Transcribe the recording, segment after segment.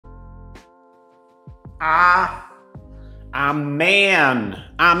Amen.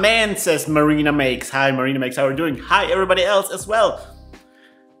 Amen, says Marina Makes. Hi, Marina Makes. How are you doing? Hi, everybody else as well.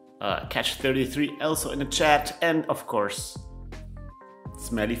 Catch 33 also in the chat. And of course,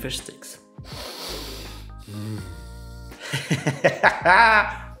 smelly fish sticks.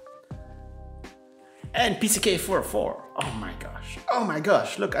 And PCK44. Oh my gosh. Oh my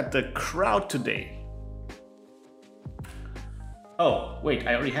gosh. Look at the crowd today. Oh, wait.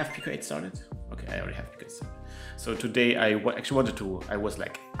 I already have Pico-8 started? Okay, I already have Pico-8 started. So today I actually wanted to, I was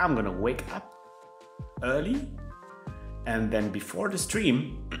like, I'm gonna wake up early. And then before the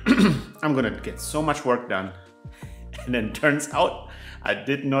stream, I'm gonna get so much work done. And then turns out I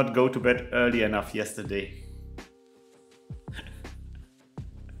did not go to bed early enough yesterday.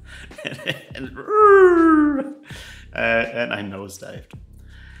 and I nosedived.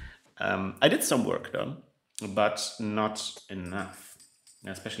 I did some work done, but not enough.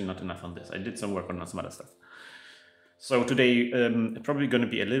 Especially not enough on this. I did some work on some other stuff. So today, probably going to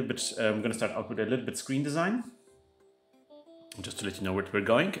be a little bit, I'm going to start out with a little bit screen design. Just to let you know where we're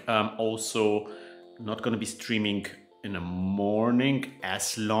going. Also, not going to be streaming in the morning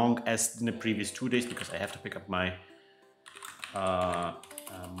as long as in the previous 2 days because I have to pick up my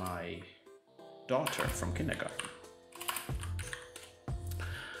my daughter from kindergarten.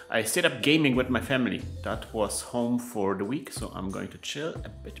 I stayed up gaming with my family. That was home for the week, so I'm going to chill a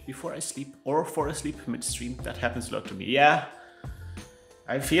bit before I sleep or fall asleep mid-stream. That happens a lot to me. Yeah,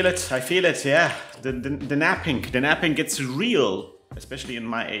 I feel it, yeah. The napping gets real, especially in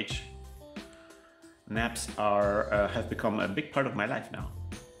my age. Naps are have become a big part of my life now.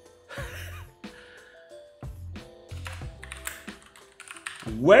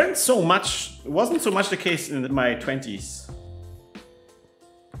 Wasn't so much the case in my 20s.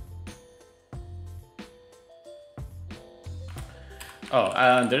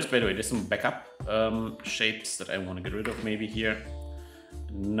 Oh, there's, by the way, there's some backup shapes that I want to get rid of maybe here.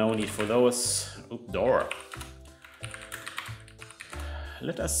 No need for those. Oop, door.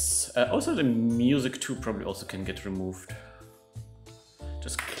 Let us, also the music too probably also can get removed.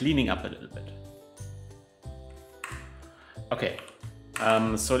 Just cleaning up a little bit. Okay,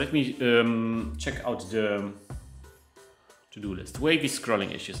 so let me check out the to-do list. Wavy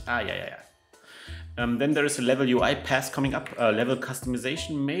scrolling issues. Yeah. Then there is a level UI pass coming up, level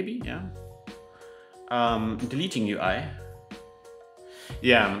customization maybe, yeah. Deleting UI.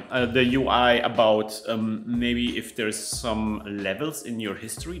 Yeah, the UI about maybe if there's some levels in your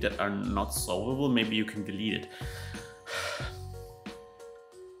history that are not solvable, maybe you can delete it.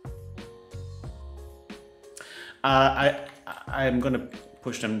 I'm gonna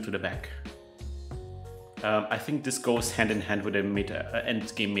push them to the back. I think this goes hand in hand with a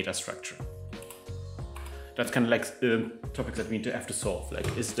end game meta structure. That's kind of like topics that we need to have to solve. Like,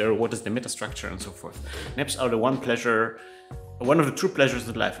 what is the meta structure and so forth. Naps are the one of the true pleasures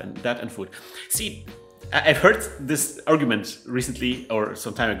of life, and that and food. See, I've heard this argument recently or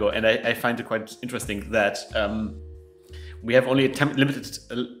some time ago, and I find it quite interesting that we have only a limited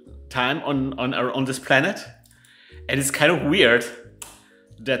time on this planet, and it's kind of weird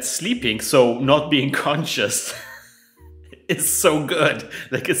that sleeping, so not being conscious, is so good.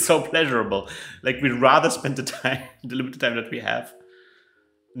 Like, it's so pleasurable. Like, we'd rather spend the limited time that we have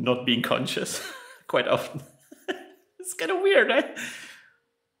not being conscious quite often. It's kind of weird, right?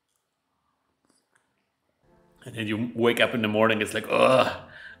 And then you wake up in the morning, it's like, oh,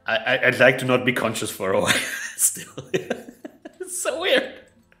 I'd like to not be conscious for a while. Still. It's so weird.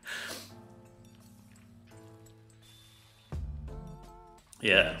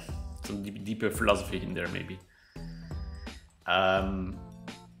 Yeah, some deeper philosophy in there, maybe.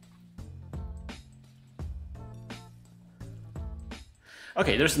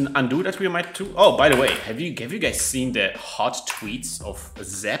 Okay, there's an undo that we might do. Oh, by the way, have you guys seen the hot tweets of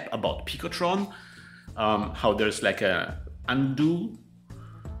Zep about Picotron? How there's like a undo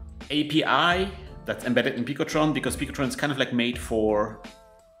API that's embedded in Picotron, because Picotron is kind of like made for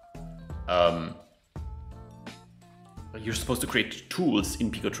you're supposed to create tools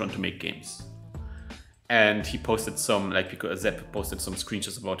in Picotron to make games. And he posted some, Zep posted some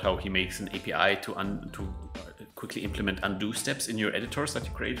screenshots about how he makes an API to quickly implement undo steps in your editors that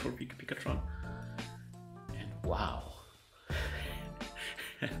you create for Picotron. And wow,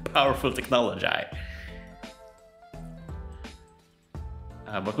 powerful technology.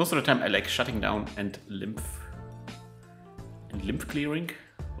 But most of the time I like shutting down and lymph clearing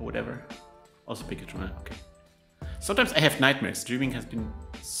or whatever. Also Picotron, okay. Sometimes I have nightmares. Dreaming has been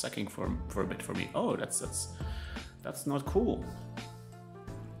sucking for a bit for me. Oh, that's not cool.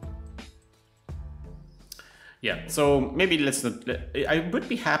 Yeah, so maybe let's not. I would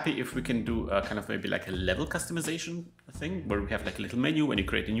be happy if we can do kind of maybe like a level customization thing where we have like a little menu when you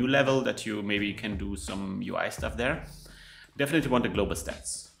create a new level that you maybe can do some UI stuff there. Definitely want the global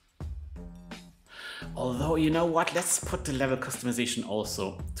stats. Although, you know what, let's put the level customization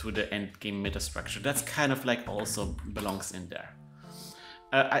also to the end game meta structure. That's kind of like also belongs in there.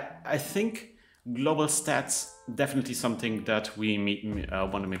 I think global stats definitely something that we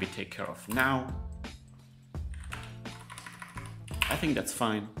want to maybe take care of now. I think that's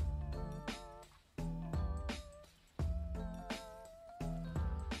fine.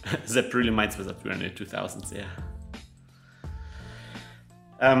 That really reminds me of the 2000s, yeah.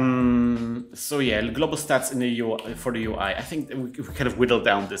 So yeah, global stats in the UI, for the UI. I think we kind of whittle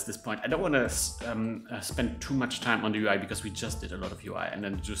down this point. I don't want to spend too much time on the UI because we just did a lot of UI, and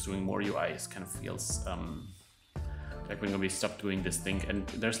then just doing more UI kind of feels like we're gonna be stopped doing this thing. And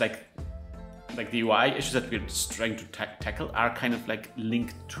there's like the UI issues that we're trying to tackle are kind of like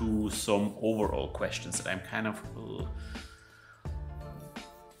linked to some overall questions that I'm kind of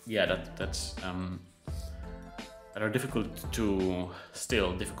yeah, that are difficult to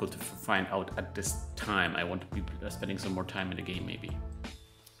find out at this time. I want to be spending some more time in the game maybe.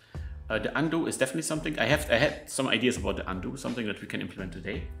 The undo is definitely something. I had some ideas about the undo, something that we can implement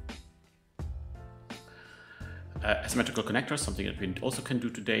today. Asymmetrical connectors, something that we also can do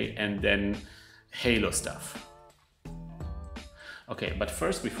today, and then Halo stuff. Okay, but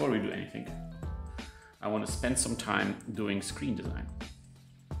first, before we do anything, I want to spend some time doing screen design.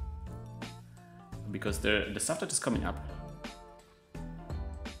 Because the stuff that is coming up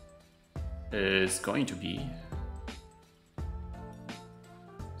is going to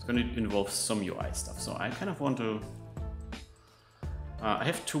involve some UI stuff. So I kind of want to, I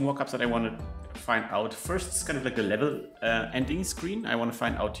have two mockups that I want to find out. First, it's kind of like the level ending screen. I want to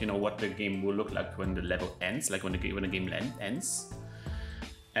find out, you know, what the game will look like when the level ends, like when the game ends.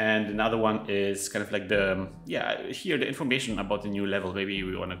 And another one is kind of like the, yeah, here the information about the new level. Maybe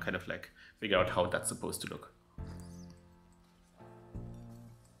we want to kind of like figure out how that's supposed to look.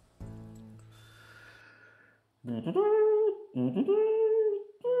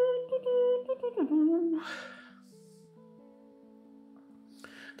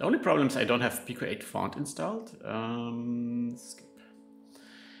 The only problem is I don't have Pico-8 font installed. Skip.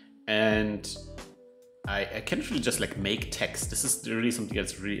 And I can't really just like make text. This is really something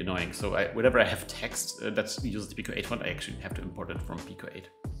that's really annoying. So whenever I have text that uses the Pico-8 font, I actually have to import it from Pico-8.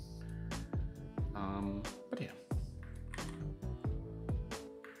 But yeah.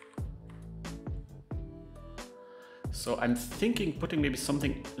 So I'm thinking putting maybe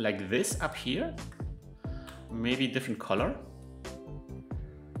something like this up here, maybe different color.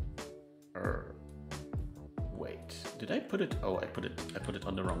 Or wait, did I put it? Oh, I put it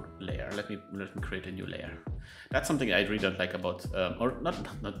on the wrong layer. Let me create a new layer. That's something I really don't like about, or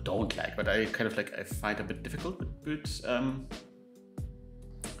not don't like, but I kind of like I find a bit difficult with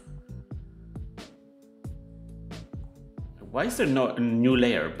why is there no new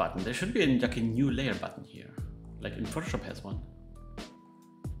layer button? There should be like a new layer button here. Like in Photoshop has one.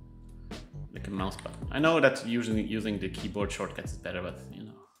 Like a mouse button. I know that usually using the keyboard shortcuts is better, but you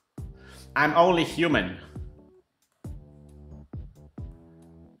know. I'm only human.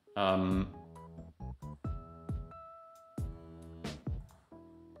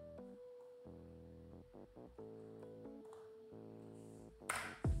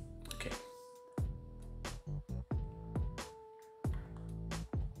 Okay.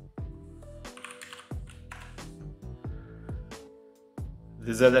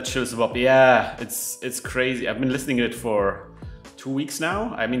 The Zelda Chills Bob, yeah, it's crazy. I've been listening to it for 2 weeks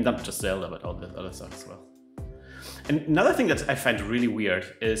now. I mean, not just Zelda, but all the other stuff as well. And another thing that I find really weird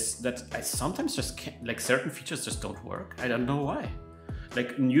is that I sometimes just can't, like certain features just don't work. I don't know why.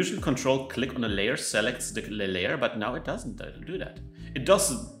 Like usually Control click on a layer selects the layer, but now it doesn't do that. It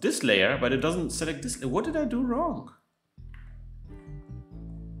does this layer, but it doesn't select this. What did I do wrong?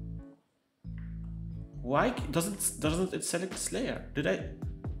 Why doesn't it select this layer? Did I?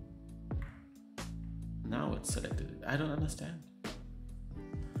 Now it's selected. I don't understand.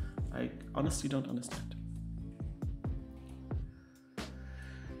 I honestly don't understand.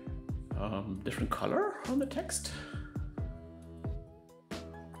 Different color on the text.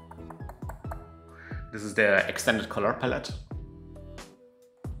 This is the extended color palette.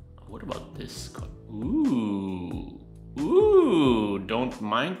 What about this color? Ooh, ooh, don't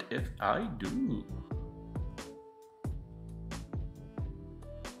mind if I do.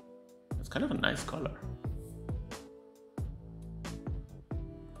 It's kind of a nice color.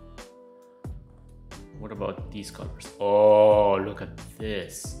 What about these colors? Oh, look at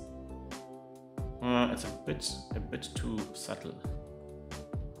this. It's a bit too subtle.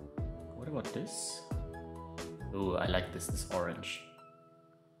 What about this? Oh, I like this orange.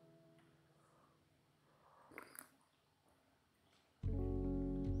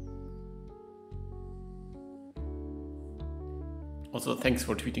 Also, thanks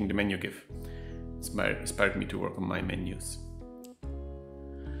for tweeting the menu GIF. Inspired me to work on my menus.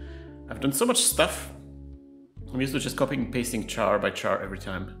 I've done so much stuff. I'm used to just copying and pasting char by char every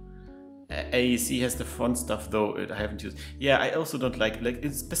time. AEC has the font stuff though, I haven't used. Yeah, I also don't like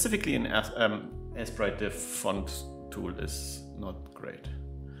it's specifically in Sprite, the font tool is not great.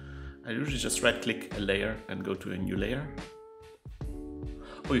 I usually just right click a layer and go to a new layer.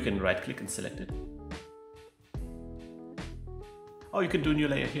 Oh, you can right click and select it. Oh, you can do a new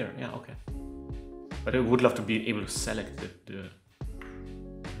layer here. Yeah, okay. But I would love to be able to select the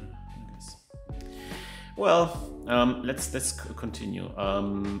well, let's continue.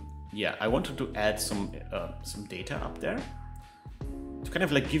 Yeah, I wanted to add some data up there to kind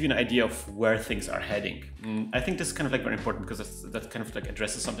of like give you an idea of where things are heading. I think this is kind of like very important because that kind of like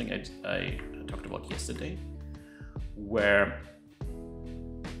addresses something I talked about yesterday, where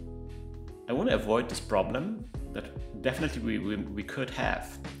I want to avoid this problem that definitely we could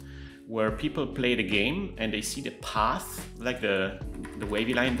have, where people play the game and they see the path, like the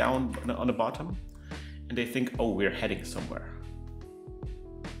wavy line down on the bottom, and they think, oh, we're heading somewhere.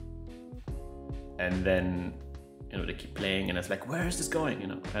 And then, you know, they keep playing and it's like, where is this going, you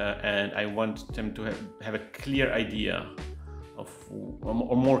know? And I want them to have a clear idea of,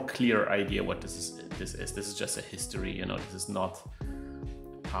 or more clear idea what this is. This is just a history, you know, this is not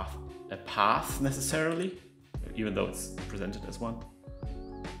a path necessarily, even though it's presented as one.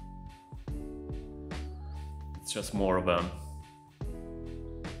 It's just more of a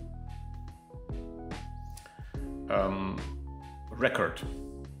record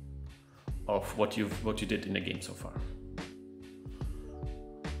of what you did in the game so far.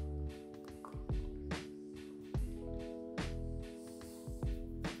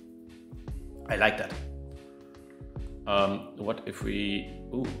 I like that. What if we?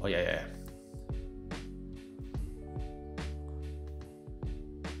 Ooh, oh yeah.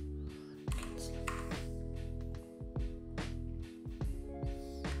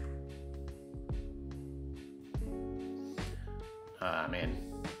 Ah, man.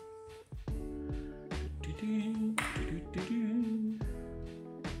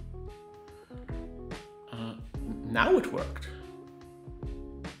 Now it worked.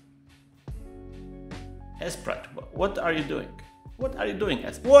 Sprite, what are you doing? What are you doing?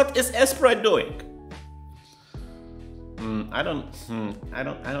 What is Sprite doing? I don't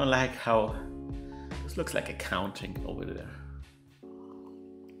like how this looks like accounting over there.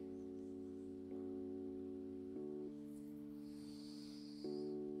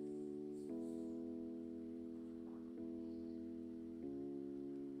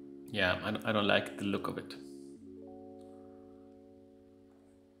 Yeah, I don't like the look of it.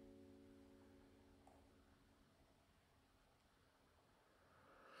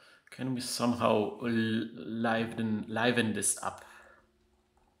 Can we somehow liven this up?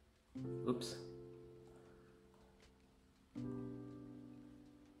 Oops.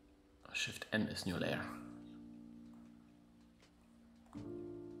 Shift N is new layer.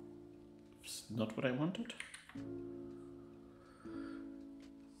 It's not what I wanted.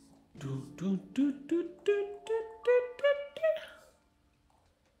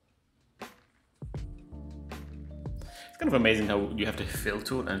 It's kind of amazing how you have the fill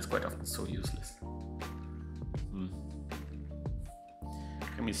tool and it's quite often so useless.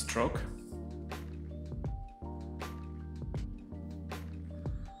 Can we stroke?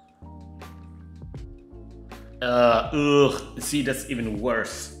 Ugh, see, that's even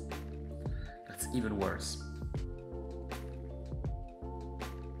worse. That's even worse.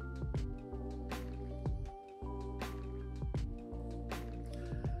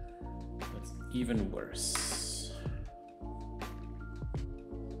 Even worse.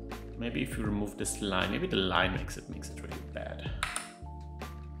 Maybe if you remove this line, maybe the line makes it really bad.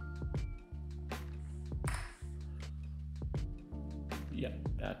 Yeah,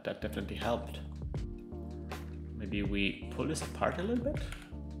 that definitely helped. Maybe we pull this apart a little bit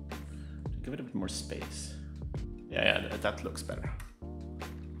to give it a bit more space. Yeah, that looks better.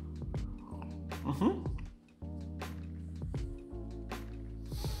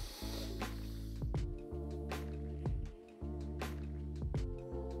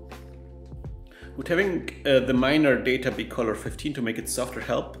 Would having the minor data be color 15 to make it softer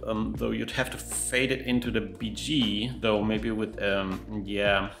help? Though you'd have to fade it into the BG, though maybe with,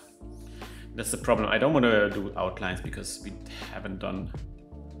 yeah, that's the problem. I don't want to do outlines because we haven't done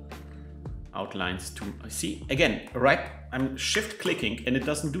outlines to see again, right? I'm shift clicking and it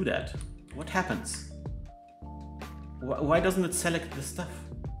doesn't do that. What happens? Why doesn't it select this stuff?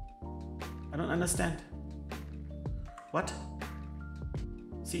 I don't understand. What?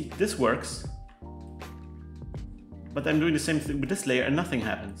 See, this works, but I'm doing the same thing with this layer and nothing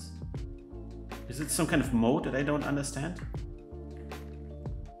happens. Is it some kind of mode that I don't understand?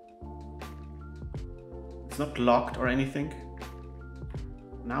 It's not locked or anything.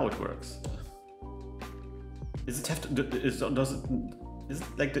 Now it works. Is it have to? Is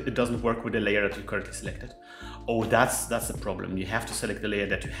it like it doesn't work with the layer that you currently selected? Oh, that's the problem. You have to select the layer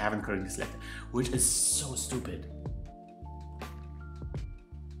that you haven't currently selected, which is so stupid.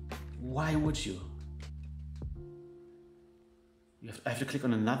 Why would you? I have to click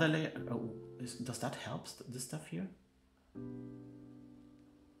on another layer. Oh, does that help? This stuff here?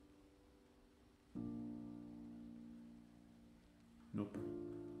 Nope.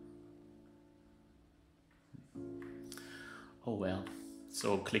 Oh well.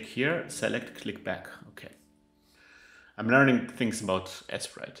 So click here, select, click back. Okay. I'm learning things about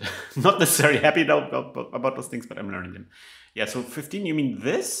AGBIC. Not necessarily happy about those things, but I'm learning them. Yeah, so 15, you mean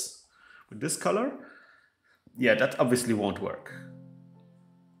this? With this color? Yeah, that obviously won't work.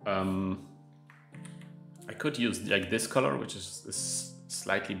 I could use like this color, which is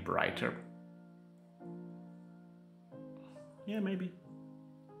slightly brighter. Yeah, maybe.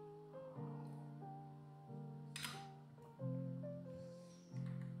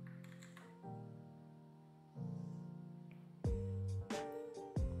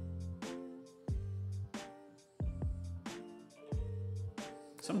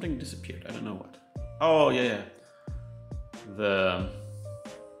 Something disappeared, I don't know what. Oh, yeah. The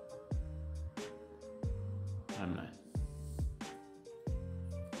timeline.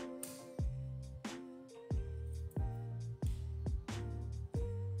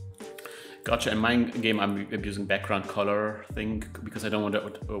 Gotcha, in my game I'm using background color thing because I don't want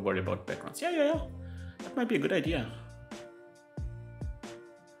to worry about backgrounds. Yeah. That might be a good idea.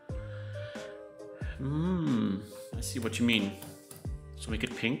 I see what you mean. So make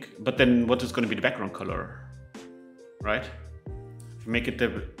it pink, but then what is going to be the background color, right? If you make it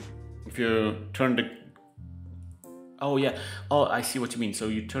if you turn the, oh yeah, oh I see what you mean. So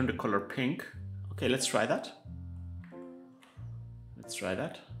you turn the color pink. Okay, let's try that. We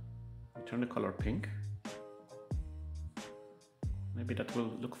turn the color pink. Maybe that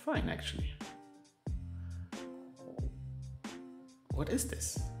will look fine actually. What is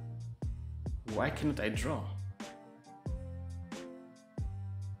this? Why cannot I draw?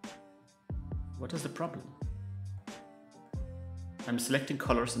 What is the problem? I'm selecting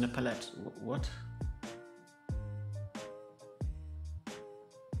colors in a palette. What?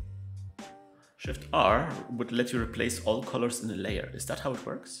 Shift R would let you replace all colors in a layer. Is that how it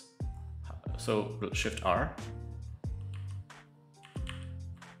works? So Shift R.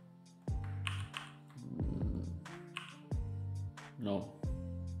 No.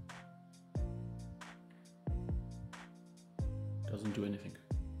 Doesn't do anything.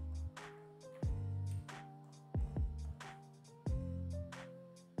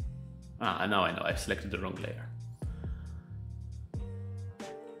 Ah, now I know, I've selected the wrong layer.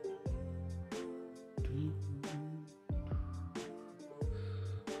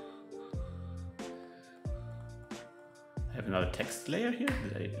 I have another text layer here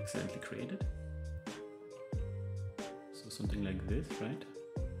that I accidentally created. So something like this, right?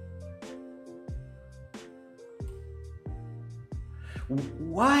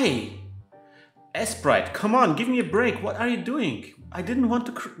 Why? AGBIC, come on, give me a break. What are you doing? I didn't want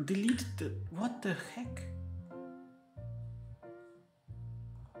to delete the... What the heck?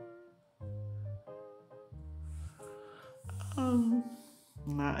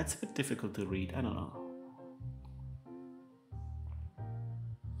 Nah, it's a bit difficult to read. I don't know.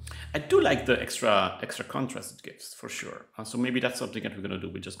 I do like the extra contrast it gives, for sure. So maybe that's something that we're gonna do.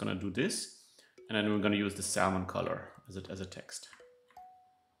 We're just gonna do this, and then we're gonna use the salmon color as a text.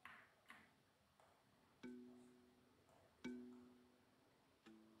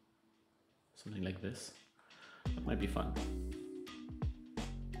 Something like this. That might be fun.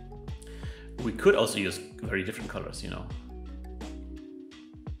 We could also use very different colors, you know.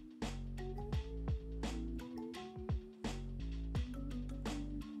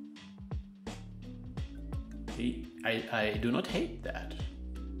 I do not hate that.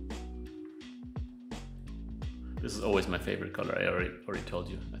 This is always my favorite color. I already told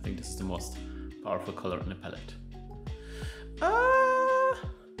you. I think this is the most powerful color in the palette.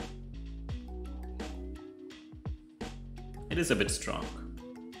 It is a bit strong.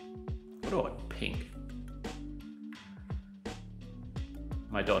 What about pink?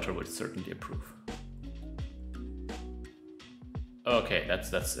 My daughter would certainly approve. Okay,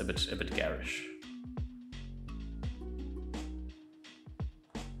 that's a bit garish.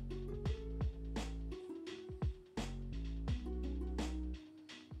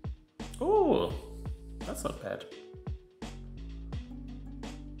 Oh, that's not bad.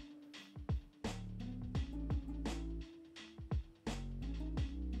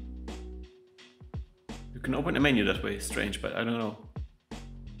 You can open a menu that way, strange, but I don't know.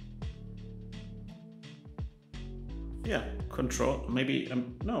 Yeah, control, maybe,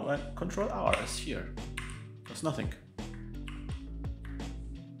 no, control R is here. There's nothing.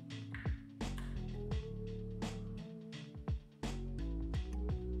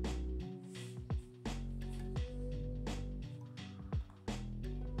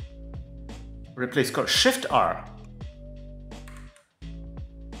 Replace color, Shift R.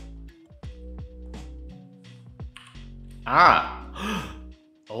 Ah,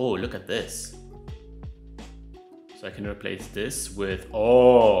 oh, look at this. So I can replace this with,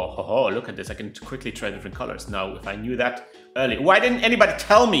 oh, look at this. I can quickly try different colors. Now, if I knew that earlier, why didn't anybody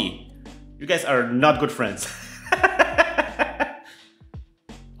tell me? You guys are not good friends.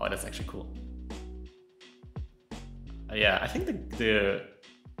 Oh, that's actually cool. Yeah, I think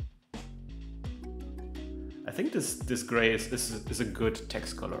I think this gray is a good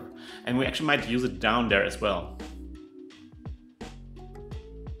text color, and we actually might use it down there as well.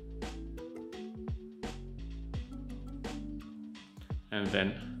 And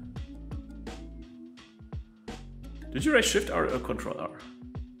then, did you write Shift R or Control R?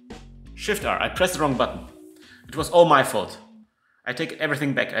 Shift R. I pressed the wrong button. It was all my fault. I take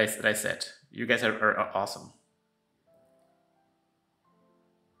everything back that I said. You guys are awesome.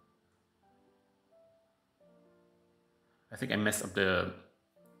 I think I messed up the...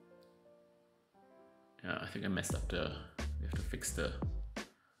 Yeah, I think I messed up the... We have to fix the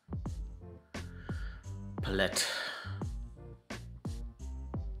palette.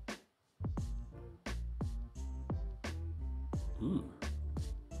 Ooh.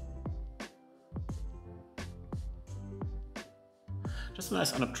 Just a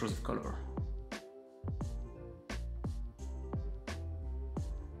nice unobtrusive color.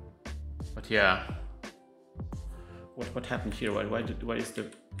 But yeah, what happened here? Why is the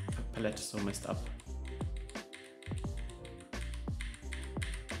palette so messed up?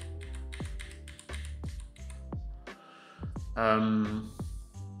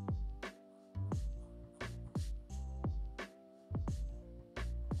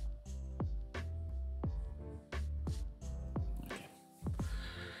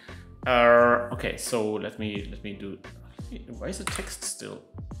 Okay, so let me do. Why is the text still?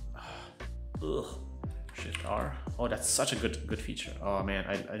 Ugh. Shift R. Oh, that's such a good feature. Oh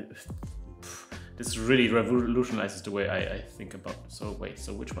man, this really revolutionizes the way I think about. So wait,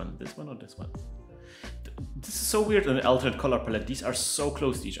 so which one? This one or this one? This is so weird in the alternate color palette. These are so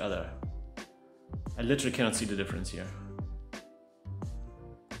close to each other. I literally cannot see the difference here.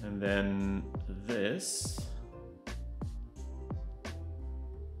 And then this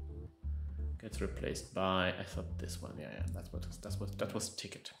gets replaced by, I thought this one. Yeah, that was the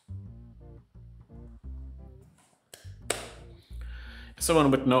ticket.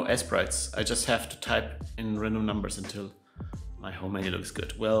 Someone with no sprites, I just have to type in random numbers until my home menu looks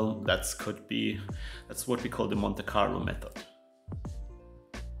good. Well, that's what we call the Monte Carlo method.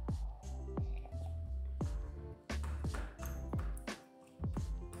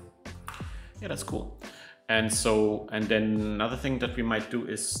 Yeah, that's cool. And then another thing that we might do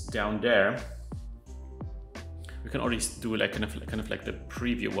is down there, we can already do like kind of like the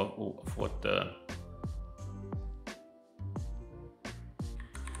preview of what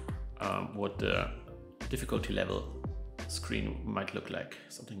the difficulty level screen might look like.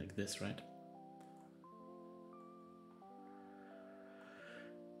 Something like this, right?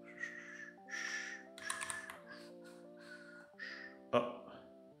 Oh.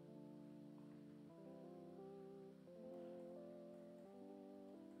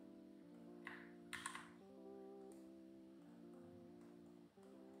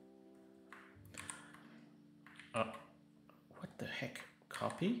 What the heck?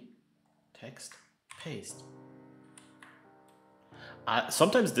 Copy, text, paste.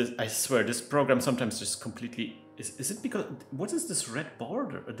 Sometimes this, I swear, this program sometimes just completely is it because what is this red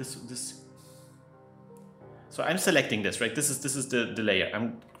border? Or this? So I'm selecting this, right? This is the layer.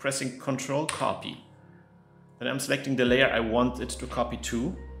 I'm pressing Control Copy. Then I'm selecting the layer I want it to copy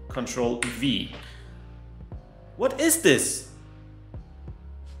to. Control V. What is this?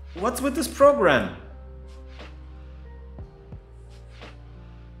 What's with this program?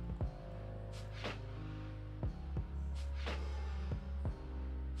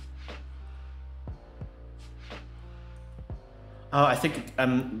 I think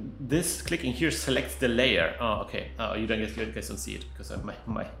this clicking here selects the layer. Oh, okay. Oh, you guys don't see it because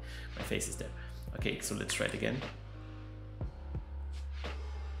my face is there. Okay, so let's try it again.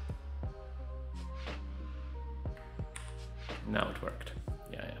 Now it worked.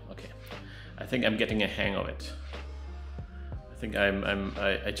 Yeah, okay. I think I'm getting a hang of it. I think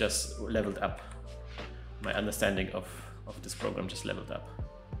I just leveled up. My understanding of this program just leveled up.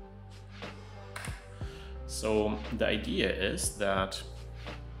 So the idea is that,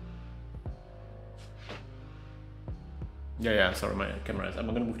 yeah, sorry, my camera is, I'm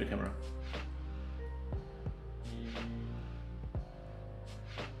gonna move the camera.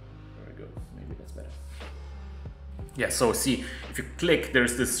 There we go, maybe that's better. Yeah, so see, if you click,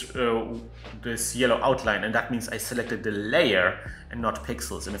 there's this this yellow outline, and that means I selected the layer and not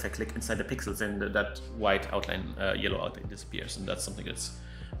pixels. And if I click inside the pixels, then that white outline, yellow outline disappears, and that's something that's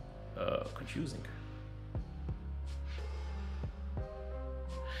confusing.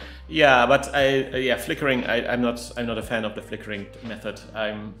 Yeah, but yeah, flickering. I'm not a fan of the flickering method.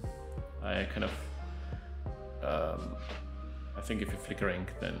 I think if you're flickering,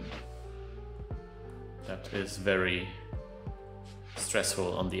 then that is very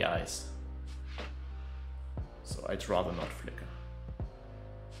stressful on the eyes. So I'd rather not flicker.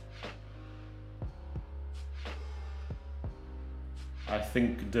 I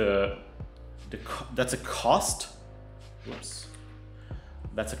think that's a cost. Oops.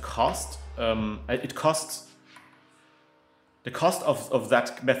 That's a cost. It costs. The cost of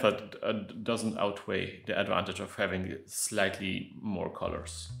that method doesn't outweigh the advantage of having slightly more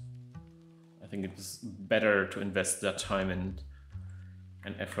colors. I think it's better to invest that time and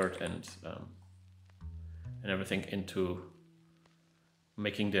effort and everything into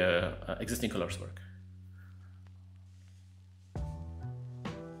making the existing colors work.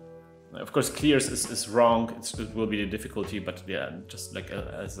 Of course, clears is wrong. It will be the difficulty, but yeah, just like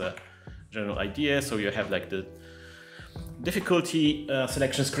as a general idea. So you have like the difficulty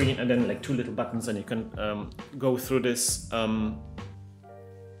selection screen, and then like two little buttons, and you can go through this.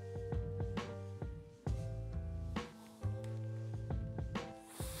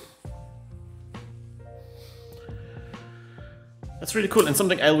 That's really cool, and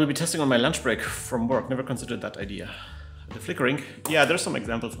something I will be testing on my lunch break from work. Never considered that idea. The flickering, yeah, there's some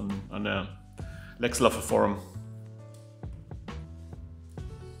examples on the Lexlover forum.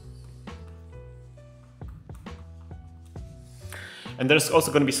 And there's also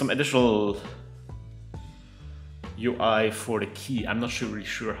going to be some additional UI for the key. I'm not really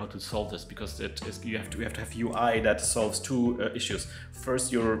sure how to solve this, because we have to have UI that solves two issues.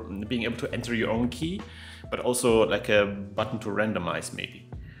 First, you're being able to enter your own key, but also like a button to randomize maybe.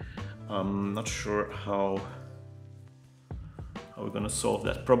 I'm not sure how we're gonna solve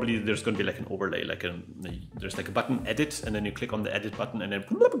that. Probably there's gonna be like an overlay, there's like a button edit, and then you click on the edit button, and then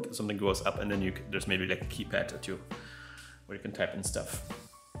something goes up, and then there's maybe like a keypad where you can type in stuff.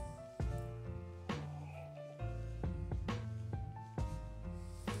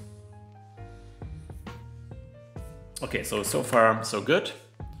 Okay, so far so good.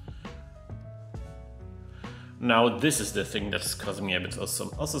 Now this is the thing that's causing me a bit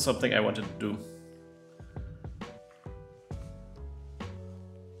also something I wanted to do.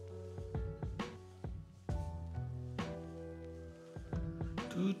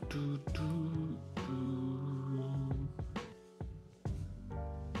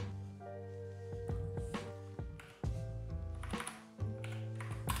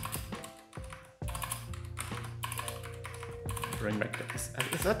 Bring back is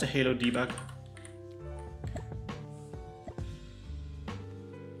that the Halo debug?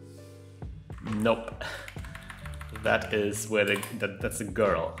 Nope. That is where that's a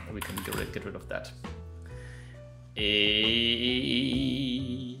girl. We can get rid of that.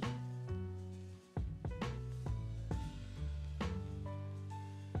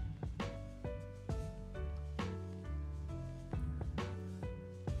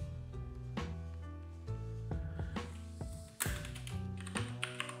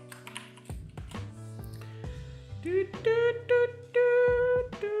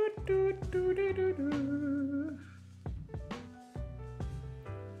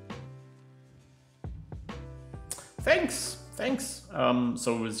 Thanks.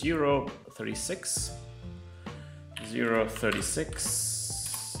 So 0.36,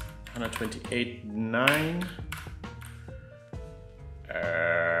 0.36, 128.9,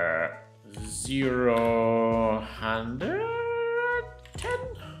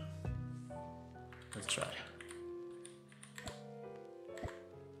 0.110. Let's try.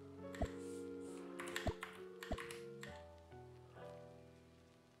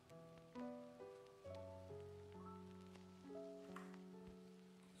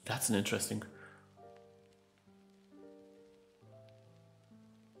 That's an interesting.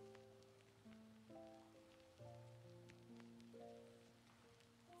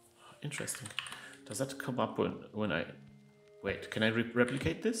 Interesting. Does that come up when I... Wait, can I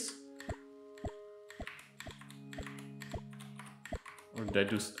replicate this? Or did I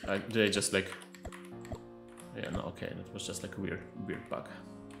do... did I just like... Yeah, no, okay, that was just like a weird bug.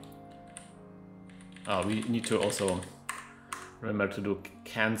 Oh, we need to also remember to do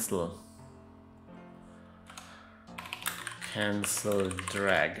cancel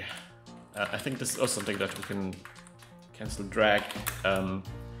drag. I think this is also something that we can cancel drag,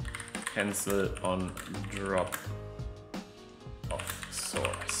 cancel on drop of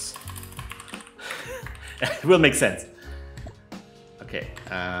source. It will make sense. Okay.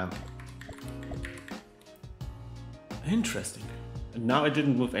 Interesting. And now I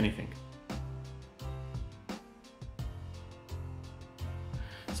didn't move anything.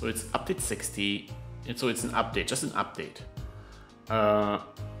 So it's update 60. And so it's an update, just an update.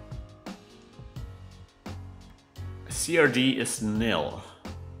 CRD is nil.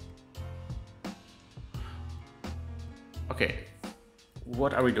 Okay,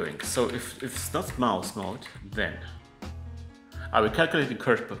 what are we doing? So if it's not mouse mode, then I will calculate the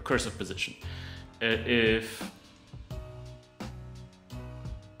cursor position. If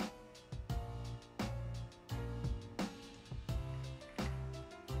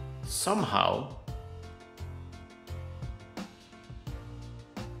somehow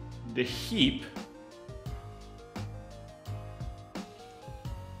the heap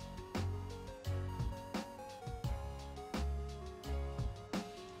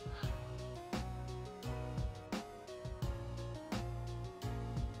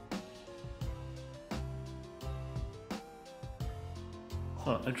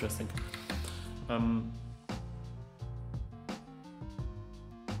interesting.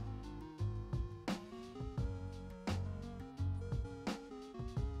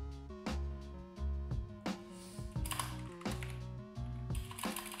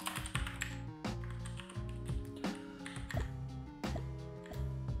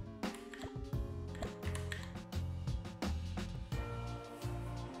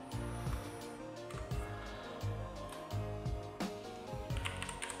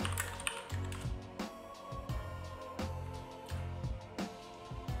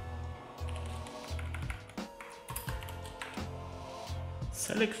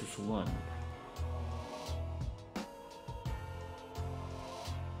 Select one.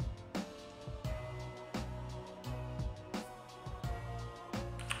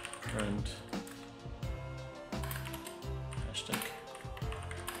 Print hashtag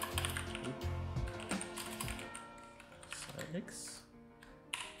select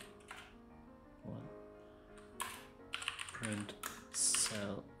one. Print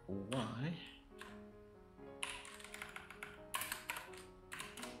cell Y.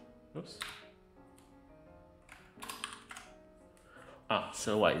 Oops.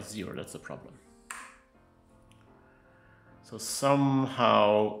 Cell Y is 0, that's the problem. So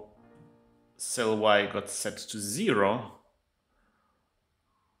somehow cell Y got set to 0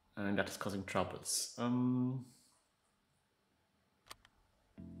 and that is causing troubles.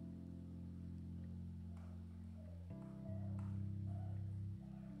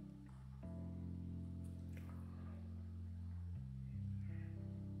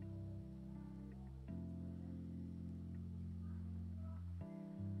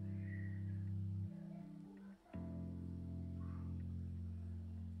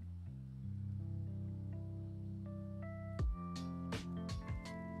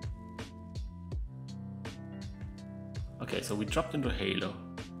 Okay, so we dropped into Halo.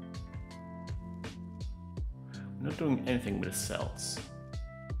 We're not doing anything with the cells.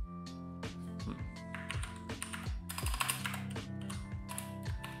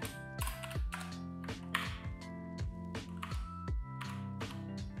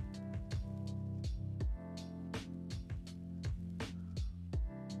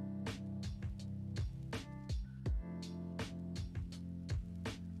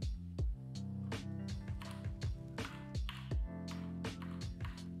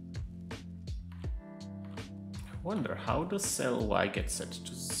 Wonder, how does cell Y get set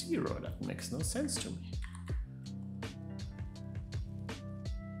to 0? That makes no sense to me.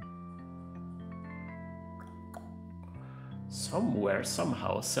 Somewhere,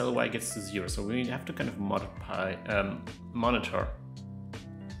 somehow, cell Y gets to 0, so we have to kind of monitor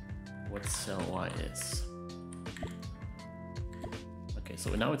what cell Y is. Okay,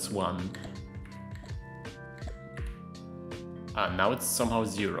 so now it's 1. Now it's somehow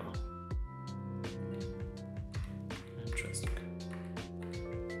 0.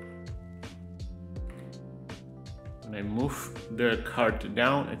 When I move the card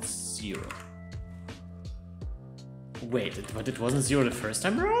down, it's 0. Wait, but it wasn't 0 the first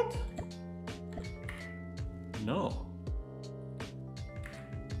time around? No.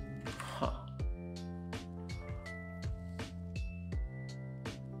 Huh.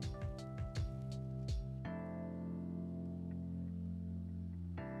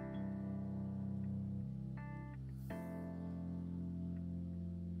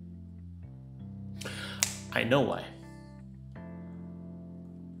 I know why.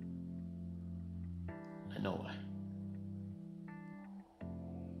 I know why.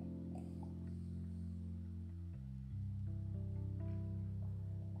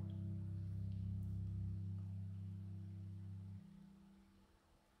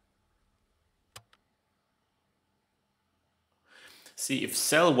 See, if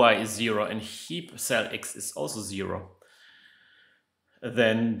cell Y is 0 and heap cell X is also 0,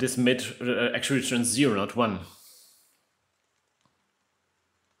 then this mid actually returns 0, not 1.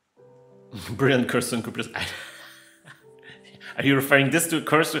 Brilliant course on computer science. Are you referring this to a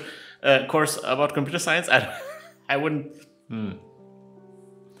course about computer science? I wouldn't.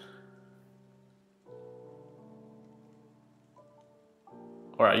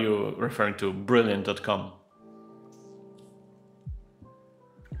 Or are you referring to brilliant.com?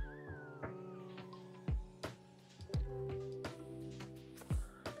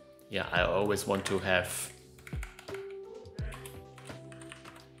 Yeah, I always want to have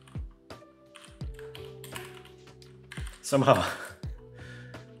somehow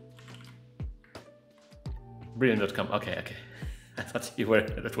brilliant.com. Okay. I thought you were,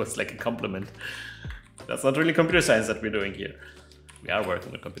 that was like a compliment. That's not really computer science that we're doing here. We are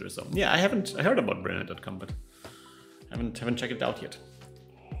working with computers, so yeah, I heard about brilliant.com, but haven't checked it out yet.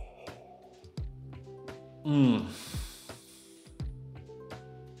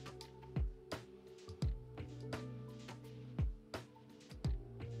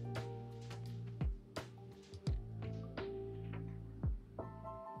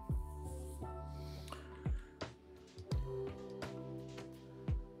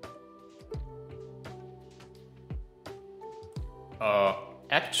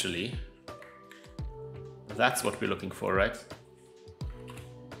 Actually, that's what we're looking for, right?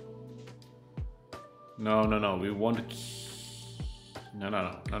 No. We want to.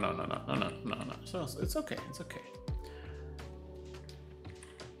 No. So it's okay. It's okay.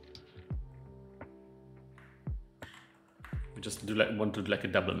 We just want to do like a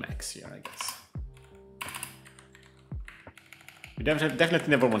double max here, I guess. We definitely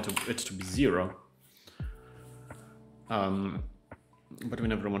never want it to be 0. But we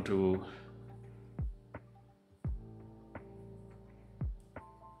never want to.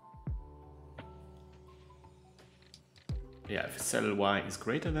 Yeah, if cell Y is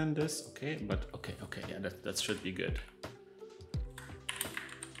greater than this, okay, but okay, yeah, that should be good.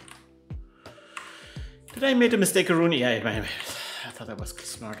 Did I make a mistake, Arun? Yeah, I thought I was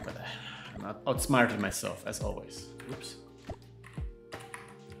smart, but I'm not outsmarted myself, as always. Oops.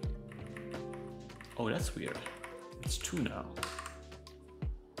 Oh, that's weird. It's 2 now.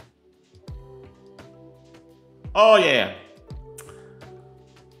 Oh, yeah.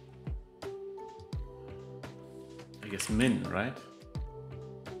 I guess min, right?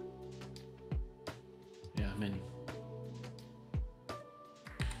 Yeah, min.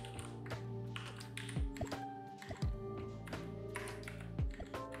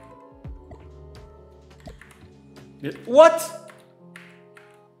 What?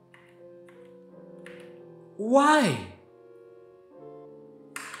 Why?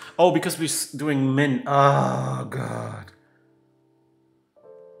 Oh, because we're doing min. Oh, God.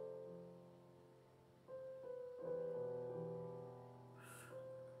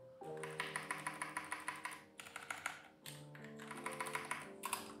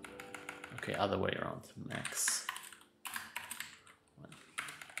 Okay, other way around. Max.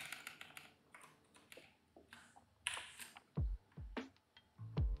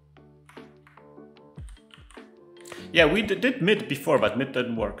 Yeah, we did mid before, but mid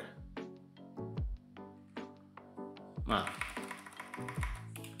didn't work.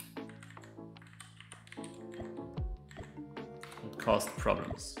 It caused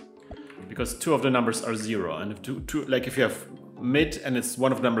problems. Because 2 of the numbers are 0, and if if you have mid and it's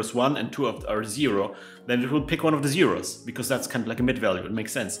one of the numbers 1 and 2 of are 0, then it will pick one of the zeros, because that's kind of like a mid value. It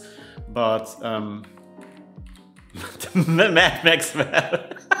makes sense. But Mad Max value.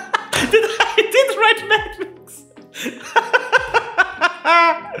 I did write Mad Max.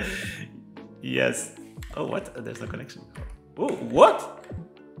 Yes. Oh, what? There's no connection. Oh, what?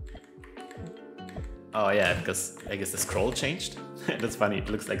 Oh yeah, because I guess the scroll changed. That's funny. It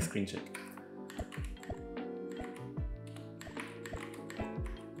looks like screen check.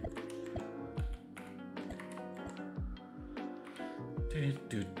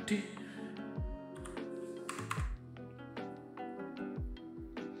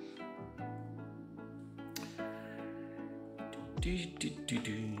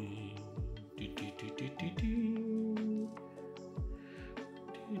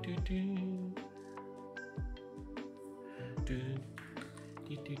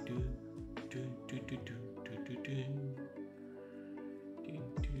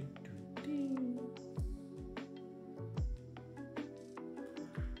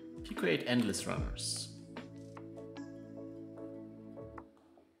 Pico-8 endless runners.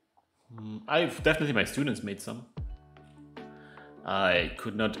 I've definitely, my students made some. I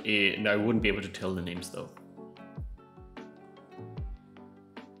could not, I wouldn't be able to tell the names though.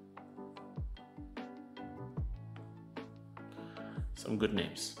 Some good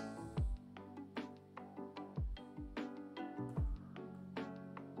names.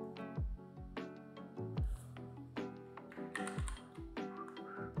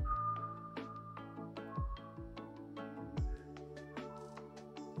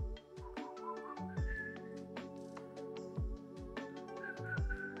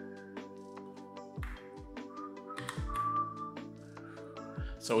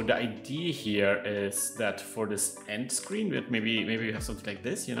 So the idea here is that for this end screen, maybe we have something like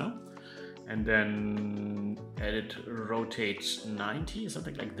this, you know, and then edit rotate 90,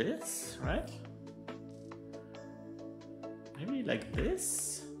 something like this, right? Maybe like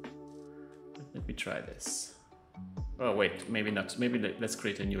this. Let me try this. Oh wait, maybe not. Maybe let's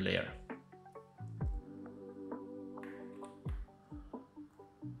create a new layer.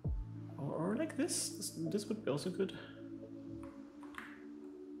 Or like this. This would be also good.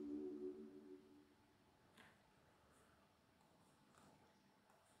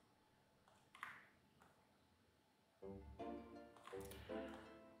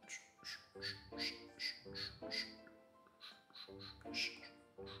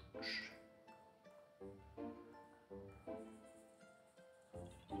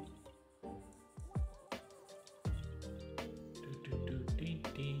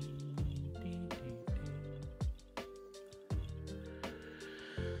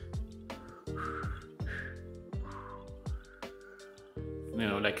 You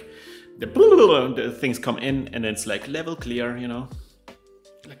know, like the things come in and it's like level clear, you know,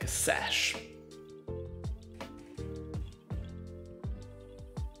 like a sash.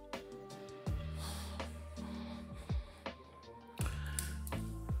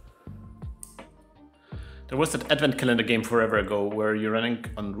 There was that advent calendar game forever ago where you're running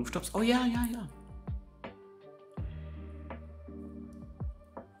on rooftops. Oh yeah.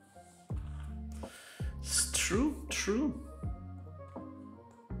 It's true.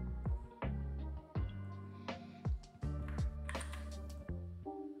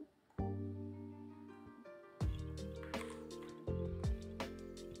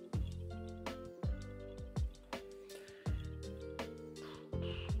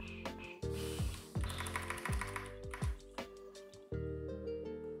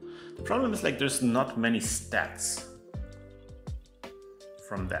 The problem is like there's not many stats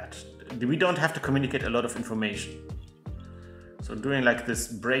from that. We don't have to communicate a lot of information. So doing like this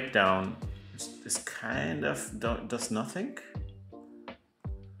breakdown is kind of does nothing.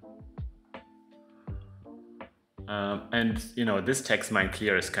 And you know, this text mine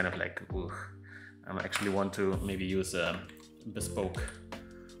clear is kind of like, ooh, I actually want to maybe use a bespoke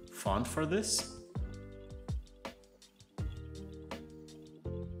font for this.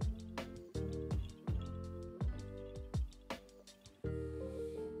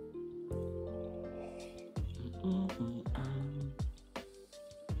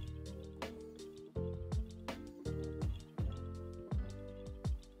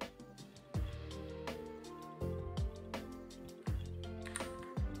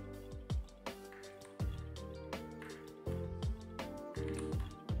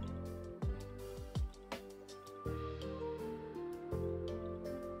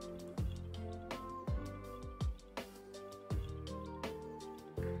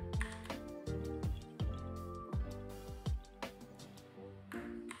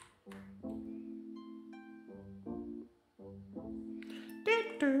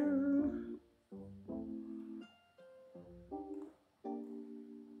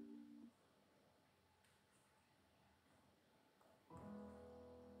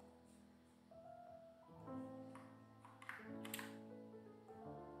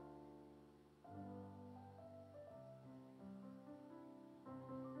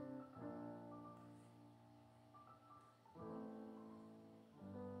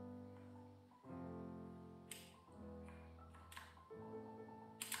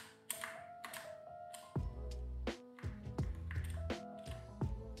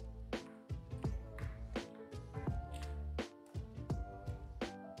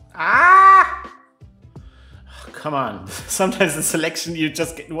 Ah! Oh, come on. Sometimes the selection, you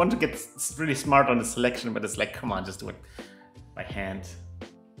just want to get really smart on the selection, but it's like, come on, just do it by hand.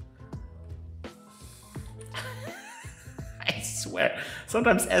 I swear.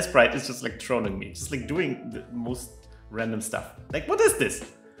 Sometimes AGBIC is just like trolling me, just like doing the most random stuff. Like, what is this?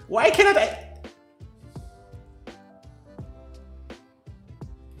 Why cannot I?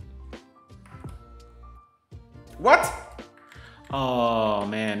 What? Oh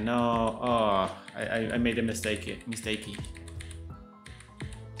man, no. Oh, I made a mistake.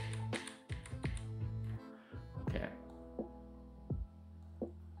 Okay.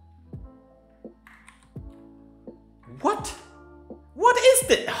 What? What is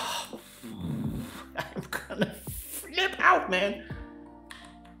this? Oh, I'm gonna flip out, man.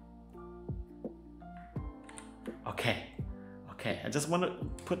 Okay. Okay, I just want to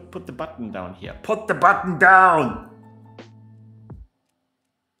put the button down here. Put the button down!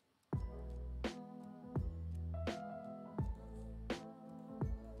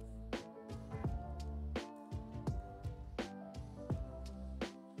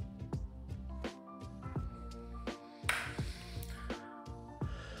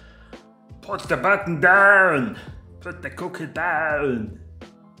 Put the button down! Put the cookie down!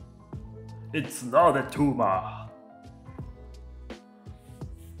 It's not a tumor.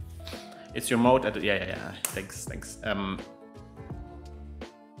 It's your mode at yeah. Thanks.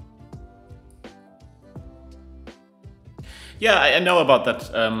 Yeah, I know about that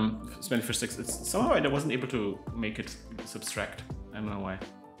Smelly Fish 6. It's somehow I wasn't able to make it subtract. I don't know why.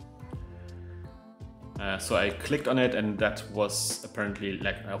 So I clicked on it, and that was apparently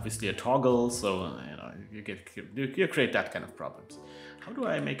like obviously a toggle. So you know you create that kind of problems. How do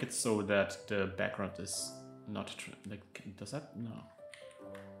I make it so that the background is not like does that no?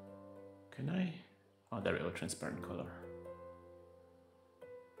 Can I? Oh, there we go, transparent color.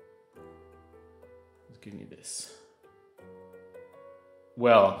 Let's give me this.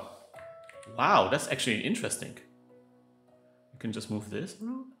 Well, wow, that's actually interesting. You can just move this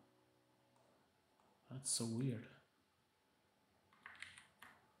around? That's so weird.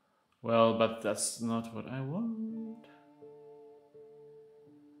 Well, but that's not what I want.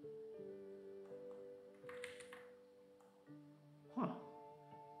 Huh.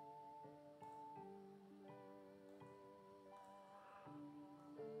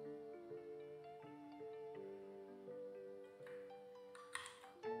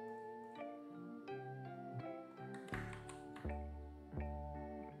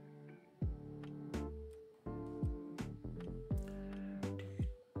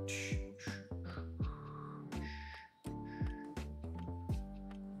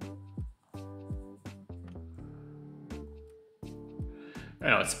 I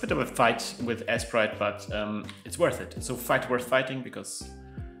know it's a bit of a fight with AGBIC, but it's worth it. It's a fight worth fighting because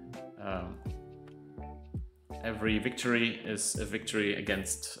every victory is a victory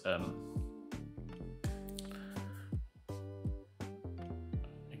against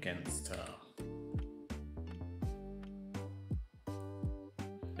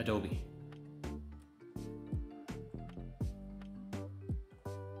Adobe.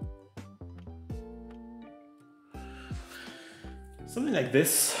 Something like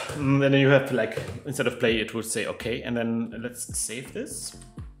this, and then you have to like, instead of play, it would say okay, and then let's save this.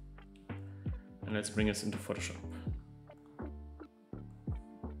 And let's bring us into Photoshop.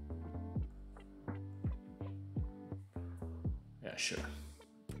 Yeah, sure.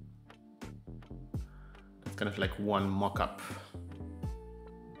 It's kind of like one mock-up.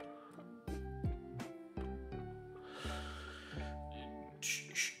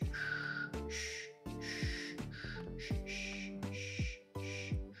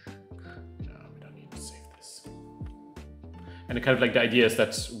 And kind of like the idea is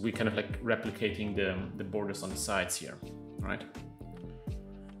that we kind of like replicating the borders on the sides here, right?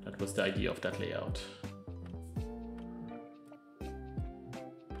 That was the idea of that layout.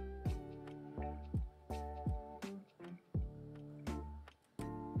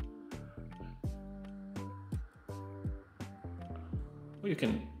 Oh, you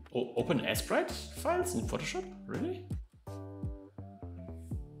can open AGBIC files in Photoshop? Really?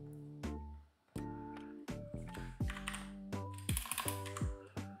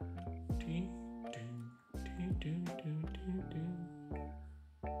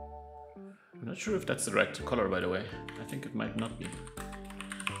 I'm not sure if that's the right color, by the way. I think it might not be.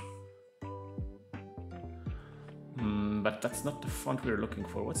 But that's not the font we're looking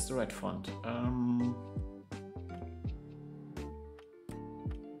for. What's the right font?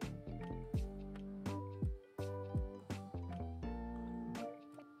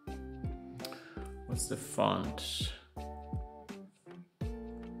 What's the font?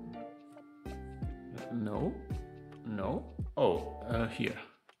 No, no. Oh, here.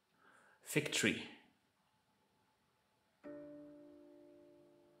 Fig tree.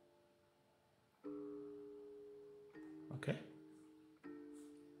 Okay.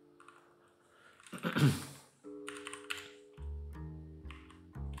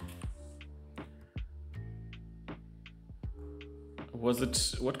 Was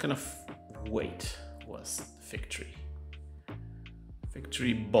it, what kind of weight was the fig tree? Fig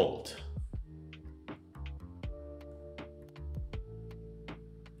tree bold.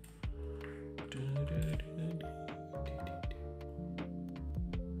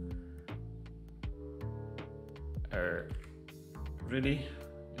 Really?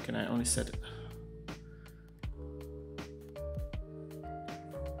 Can I only set it?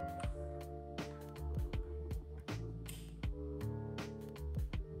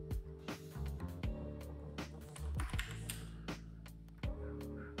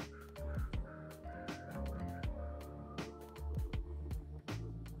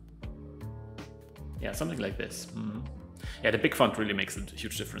 Yeah, something like this. Yeah, the big font really makes a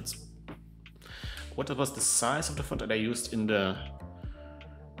huge difference. What was the size of the font that I used in the...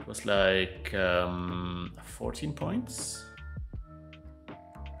 It was like 14 points.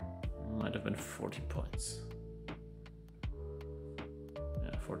 Might have been 40 points.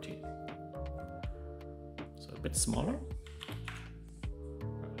 Yeah, 14. So a bit smaller.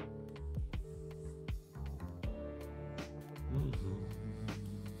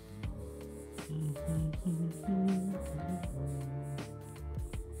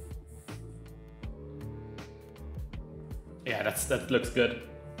 Yeah, that looks good.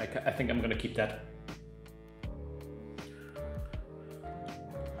 I think I'm gonna keep that.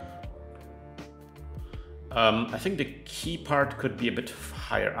 I think the key part could be a bit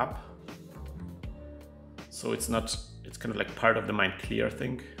higher up. So it's not, it's kind of like part of the mind clear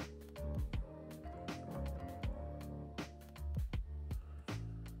thing.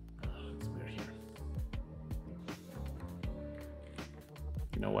 It's weird here.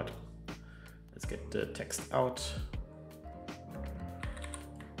 You know what? Let's get the text out.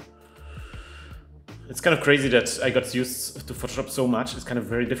 It's kind of crazy that I got used to Photoshop so much. It's kind of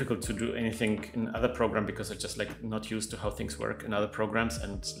very difficult to do anything in other program because I just like not used to how things work in other programs.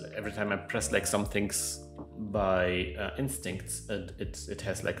 And every time I press like some things by instincts, it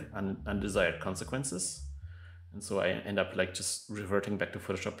has like undesired consequences. And so I end up like just reverting back to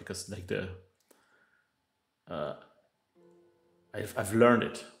Photoshop because like the I've learned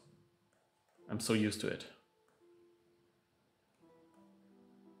it. I'm so used to it.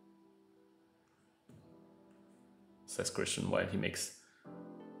 Says Christian while he makes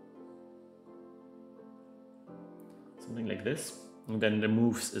something like this. And then the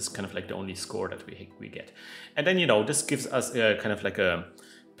moves is kind of like the only score that we get. And then, you know, this gives us a kind of like a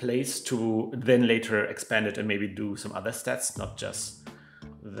place to then later expand it and maybe do some other stats, not just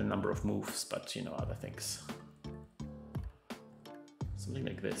the number of moves, but, you know, other things. Something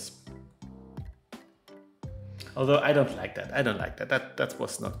like this. Although I don't like that. I don't like that. That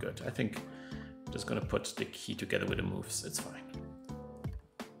was not good. I think I'm just gonna put the key together with the moves. It's fine.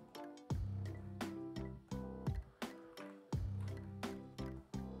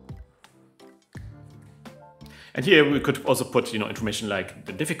 And here we could also put, you know, information like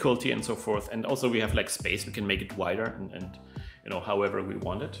the difficulty and so forth. And also we have like space. We can make it wider and you know, however we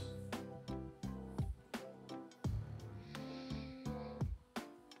want it.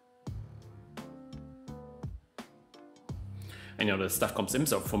 And you know, the stuff comes in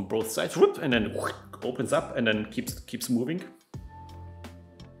so from both sides, whoop, and then opens up and then keeps moving.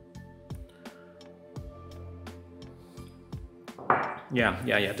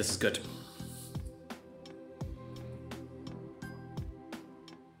 Yeah, this is good.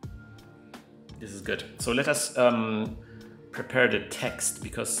 This is good. So let us prepare the text,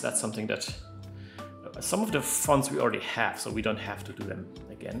 because that's something that some of the fonts we already have, so we don't have to do them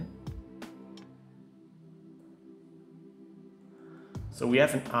again. So we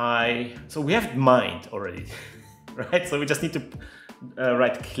have an I, so we have mind already, right? So we just need to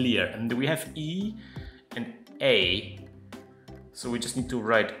write clear, and we have E and A, so we just need to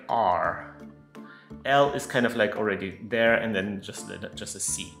write R. L is kind of like already there, and then just a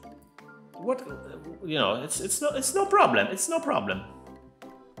C. What, you know, it's no problem. It's no problem.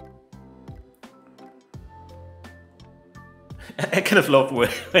 I kind of love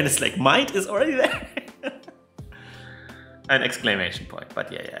when it's like mind is already there. An exclamation point,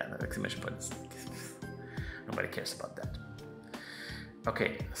 but yeah, an exclamation point is, nobody cares about that.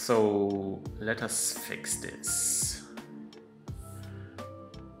 Okay, so let us fix this.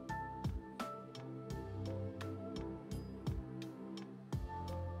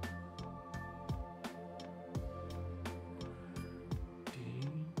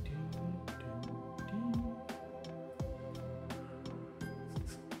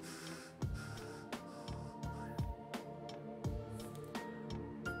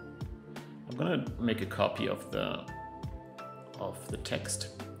 I'm gonna make a copy of the text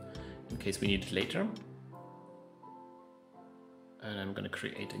in case we need it later. And I'm gonna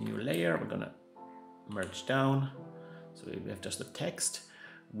create a new layer. We're gonna merge down. So we have just the text.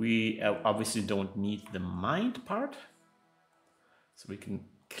 We obviously don't need the mind part. So we can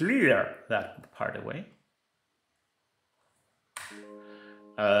clear that part away.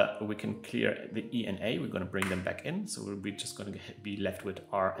 We can clear the E and A. We're gonna bring them back in. So we're just gonna be left with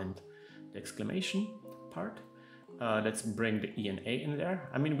R and the exclamation part. Let's bring the E and A in there.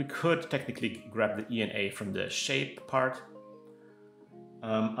 I mean, we could technically grab the E and A from the shape part.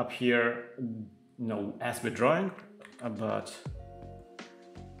 Up here, no, as we're drawing, but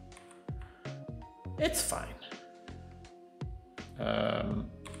it's fine.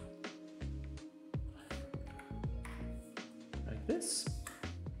 Like this.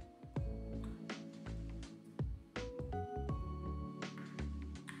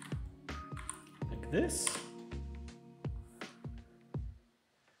 Like this.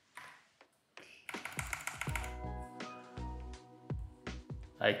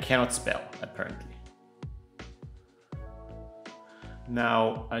 I cannot spell, apparently.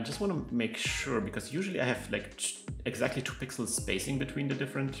 Now, I just want to make sure, because usually I have like exactly 2 pixels spacing between the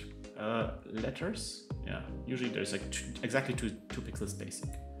different letters. Yeah, usually there's like exactly two pixels spacing.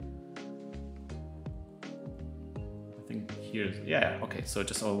 I think here's, yeah, okay, so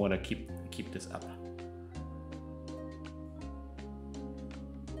just I want to keep this up.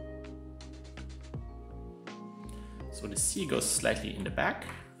 So the C goes slightly in the back.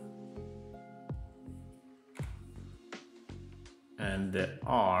 And the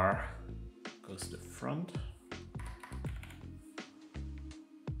R goes to the front.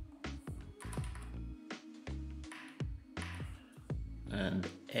 And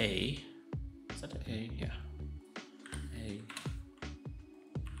A, is that A? Yeah. A,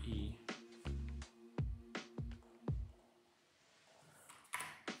 E.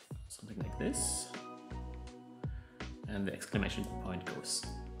 Something like this. And the exclamation point goes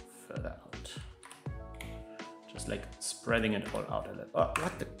further out. Just like spreading it all out a little. Oh,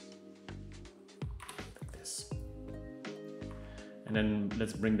 what the? Like this. And then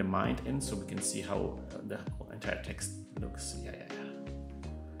let's bring the mind in so we can see how the whole entire text looks. Yeah.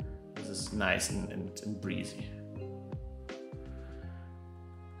 This is nice and breezy.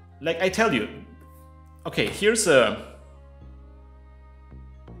 Like I tell you, okay, here's a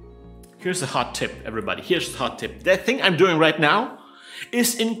hot tip, everybody. Here's the hot tip. That thing I'm doing right now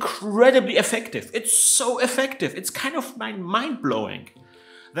is incredibly effective. It's so effective. It's kind of mind-blowing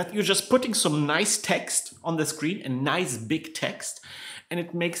that you're just putting some nice text on the screen, a nice big text, and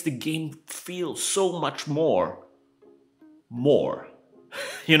it makes the game feel so much more.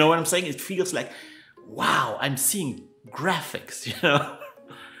 You know what I'm saying? It feels like, wow, I'm seeing graphics, you know?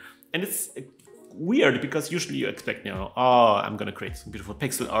 And it's weird because usually you expect, you know, oh, I'm gonna create some beautiful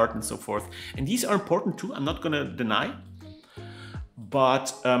pixel art and so forth. And these are important too, I'm not gonna deny.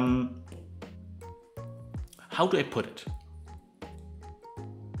 But how do I put it?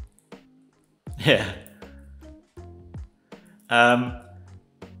 Yeah.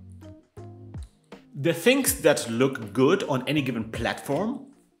 The things that look good on any given platform,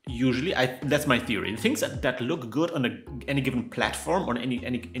 usually, that's my theory. The things that look good on any given platform, on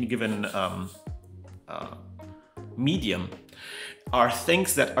any given medium, are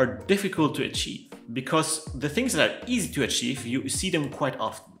things that are difficult to achieve. Because the things that are easy to achieve, you see them quite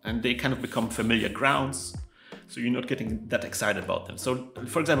often, and they kind of become familiar grounds. So you're not getting that excited about them. So,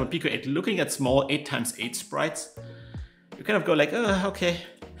 for example, Pico-8, looking at small 8x8 sprites, you kind of go like, oh, okay.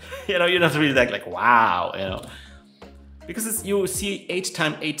 You know, you're not really like, wow, you know. Because you see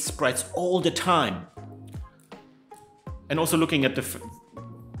 8x8 sprites all the time. And also looking at the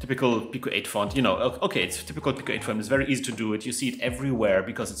typical Pico-8 font, you know, okay, it's typical Pico-8 font. It's very easy to do it. You see it everywhere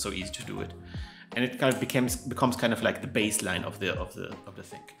because it's so easy to do it. And it kind of becomes kind of like the baseline of the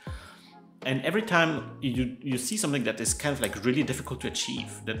thing. And every time you see something that is kind of like really difficult to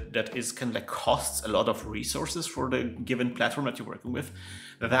achieve, that is kind of like costs a lot of resources for the given platform that you're working with,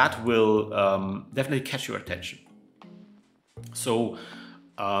 that will definitely catch your attention. So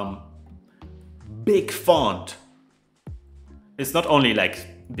big font is not only like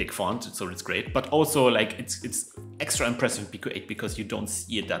big font, so it's great, but also like it's extra impressive in Pico-8 because you don't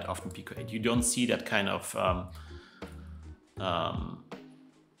see it that often in Pico-8. You don't see that kind of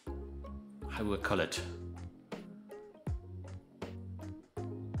how do I call it?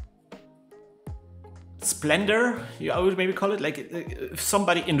 Splendor, I would maybe call it. Like if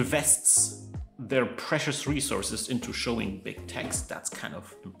somebody invests their precious resources into showing big text, that's kind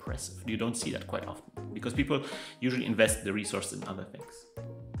of impressive. You don't see that quite often because people usually invest the resources in other things.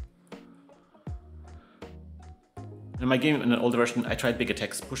 In my game, in an older version, I tried bigger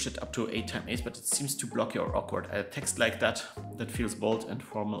text, pushed it up to 8x8, but it seems too blocky or awkward. A text like that feels bold and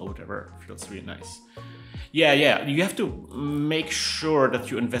formal or whatever, feels really nice. Yeah, you have to make sure that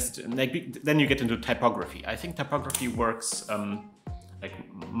you invest in, like, then you get into typography. I think typography works, like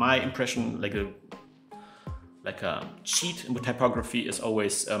my impression, like a cheat with typography is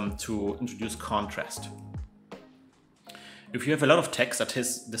always to introduce contrast. If you have a lot of text that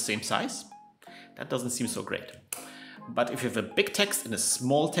is the same size, that doesn't seem so great. But if you have a big text and a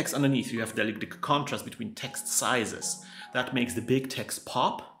small text underneath, you have the contrast between text sizes. That makes the big text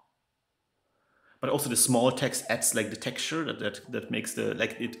pop. But also the small text adds like the texture that makes the,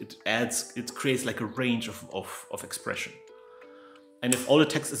 like it creates like a range of expression. And if all the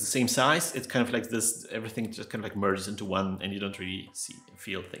text is the same size, it's kind of like this, everything just kind of like merges into one and you don't really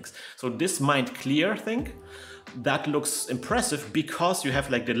feel things. So this mind clear thing, that looks impressive because you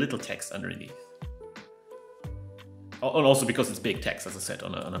have like the little text underneath. And also because it's big text, as I said,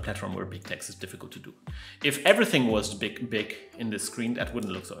 on a platform where big text is difficult to do. If everything was big in the screen, that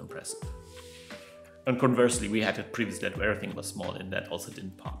wouldn't look so impressive. And conversely, we had it previously that everything was small and that also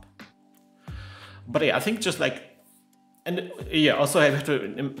didn't pop. But yeah, I think just like, and yeah, also you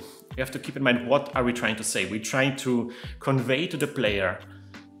have to keep in mind, what are we trying to say? We're trying to convey to the player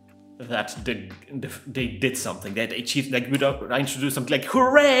that they did something, that they achieved, like we're trying to do something like,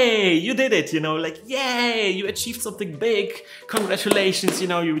 hooray, you did it, you know, like, yay, you achieved something big, congratulations, you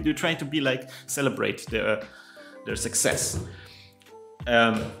know, you're trying to be like, celebrate their success.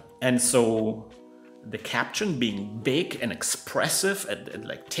 And so the caption being big and expressive and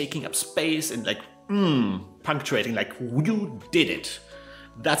like taking up space and like punctuating, like, you did it.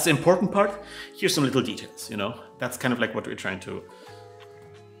 That's the important part. Here's some little details, you know. That's kind of like what we're trying to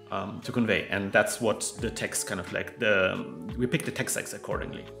convey, and that's what the text kind of like, we pick the text size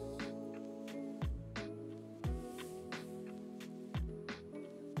accordingly.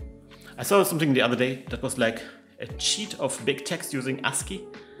 I saw something the other day that was like a cheat of big text using ASCII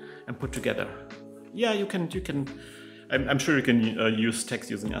and put together. Yeah, you can. I'm sure you can use text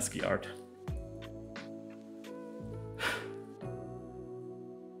using ASCII art.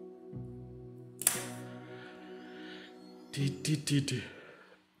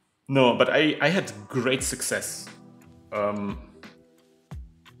 No, but I had great success on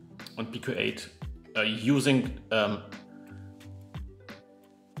Pico-8 using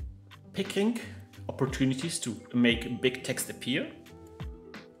picking opportunities to make big text appear.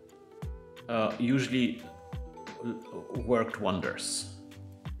 Usually worked wonders.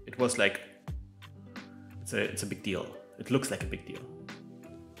 It was like, it's a big deal. It looks like a big deal.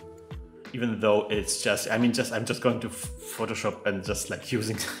 Even though it's just, I'm just going to Photoshop and just like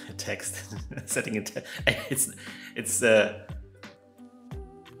using text, setting it. It's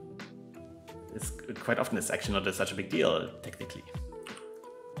quite often it's actually not such a big deal technically,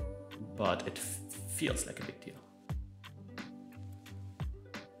 but it feels like a big deal.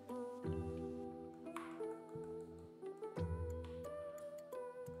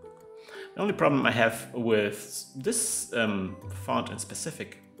 The only problem I have with this font in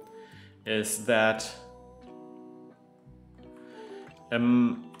specific is that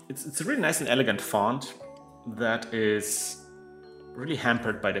it's a really nice and elegant font that is really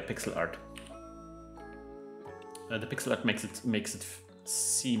hampered by the pixel art. The pixel art makes it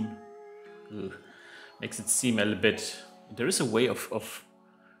seem a little bit. There is a way of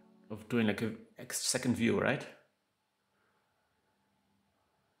doing like a second view, right?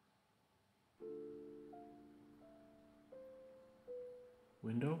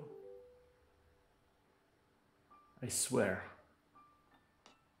 Window? I swear.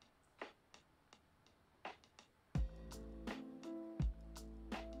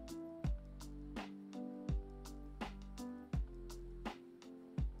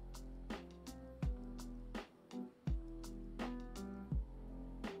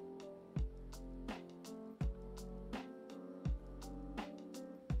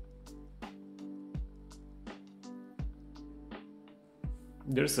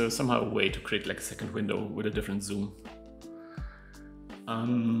 There's somehow a way to create like a second window with a different zoom.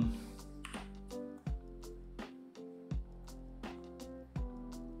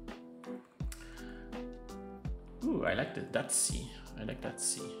 Ooh, I like that C. I like that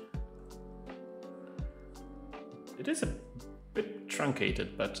C. It is a bit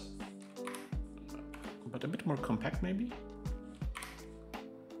truncated, but a bit more compact maybe.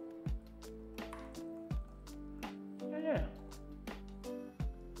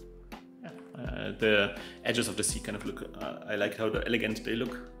 The edges of the C kind of look, I like how elegant they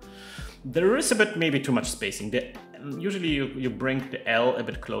look. There is a bit maybe too much spacing. Usually you bring the L a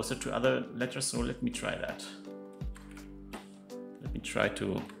bit closer to other letters, so let me try that. try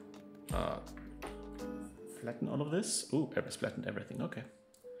to flatten all of this. Ooh, it's flattened everything. Okay.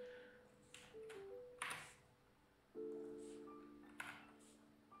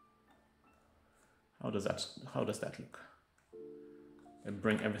 How does that look? I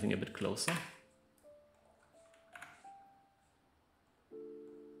bring everything a bit closer.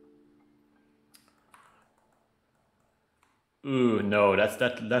 Ooh, no,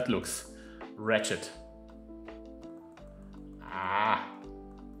 that looks wretched. Ah.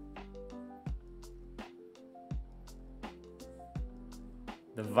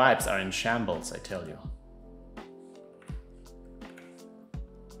 The vibes are in shambles, I tell you.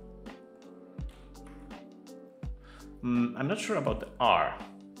 I'm not sure about the R.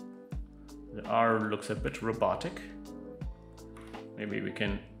 The R looks a bit robotic. Maybe we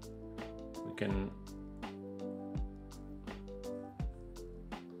can.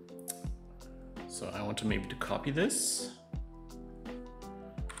 So I want to maybe to copy this.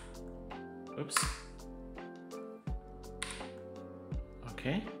 Oops.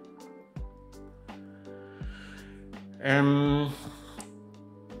 Okay.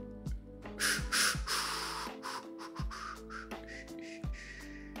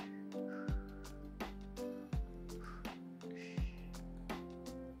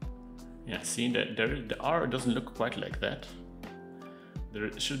 Yeah, see, the R doesn't look quite like that.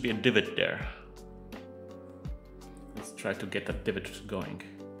 There should be a divot there. Let's try to get that divot going.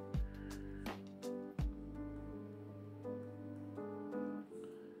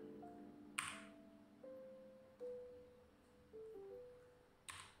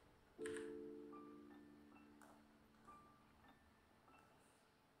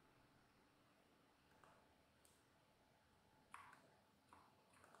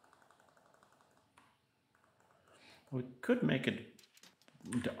 We could make it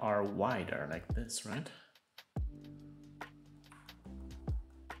the R wider like this, right?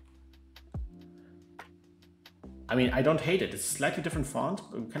 I mean, I don't hate it. It's a slightly different font.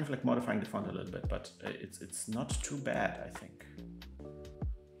 I'm kind of like modifying the font a little bit, but it's not too bad, I think.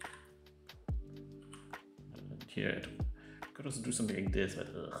 And here, it could also do something like this, but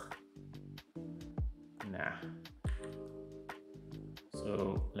ugh. Nah.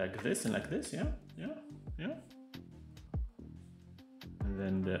 So like this and like this, yeah. And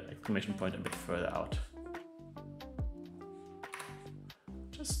then the exclamation point a bit further out.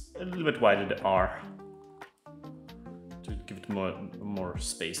 Just a little bit wider the R to give it more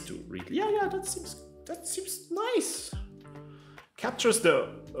space to read. Yeah, that seems nice. Captures the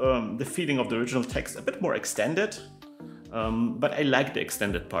feeling of the original text a bit more extended, but I like the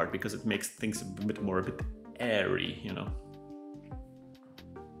extended part because it makes things a bit airy, you know.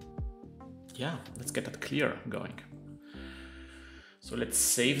 Yeah, let's get that clear going. So let's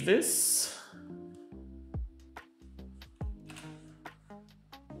save this.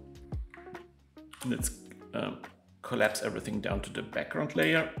 Let's collapse everything down to the background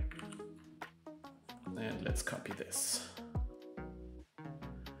layer. And let's copy this.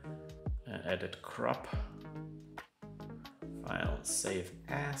 Edit crop. File, save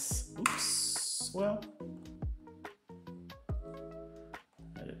as. Oops, well.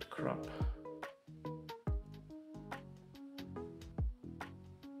 Edit crop.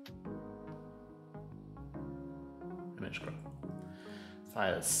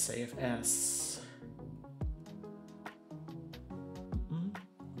 File save as.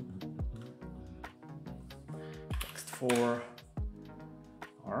 Text 4.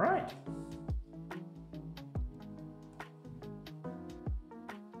 All right.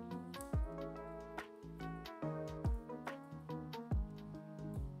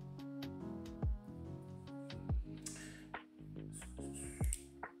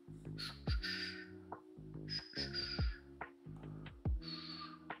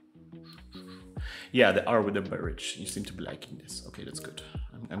 Yeah, the R with the bridge. You seem to be liking this. Okay, that's good.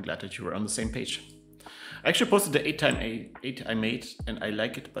 I'm glad that you were on the same page. I actually posted the 8x8 I made, and I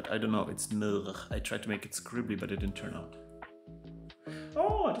like it, but I don't know. It's Mir. I tried to make it scribbly, but it didn't turn out.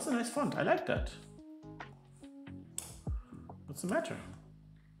 Oh, that's a nice font. I like that. What's the matter?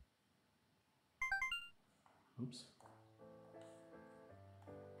 Oops.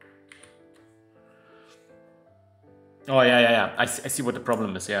 Oh, yeah. I see what the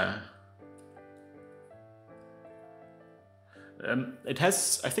problem is, yeah. It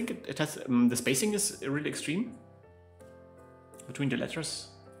has, I think it has, the spacing is really extreme between the letters.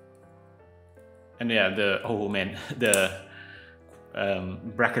 And yeah, oh man, the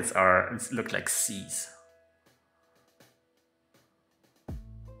brackets look like C's.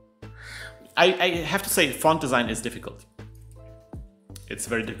 I have to say font design is difficult. It's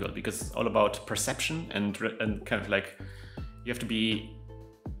very difficult because it's all about perception and kind of like you have to be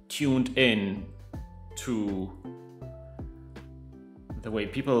tuned in to the way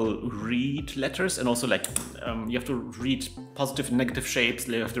people read letters, and also like you have to read positive and negative shapes.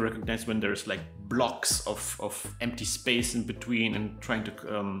 You have to recognize when there's like blocks of empty space in between, and trying to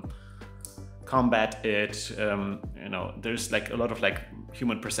combat it. You know, there's like a lot of like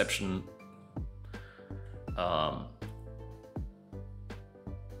human perception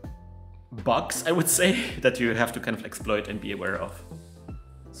bugs, I would say, that you have to kind of exploit and be aware of.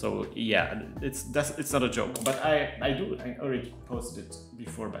 So yeah, it's not a joke, but I already posted it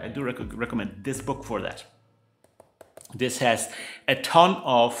before, but I do recommend this book for that. This has a ton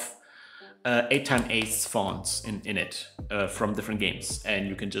of 8x8 fonts in it from different games, and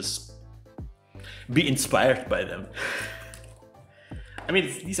you can just be inspired by them. I mean,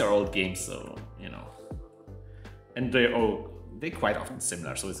 these are old games, so you know, and they're quite often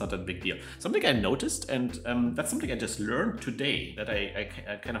similar, so it's not a big deal. Something I noticed, and that's something I just learned today that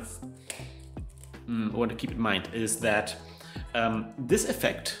I kind of want to keep in mind, is that this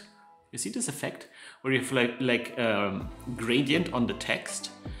effect, you see this effect where you have like gradient on the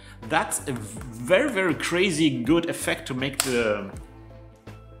text. That's a very, very crazy good effect to make the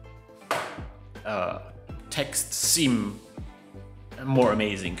text seem more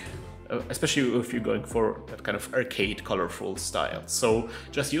amazing. Especially if you're going for that kind of arcade, colorful style. So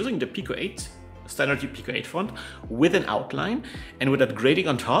just using the Pico-8, standard Pico-8 font with an outline and with that grading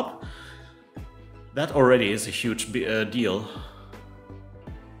on top, that already is a huge deal.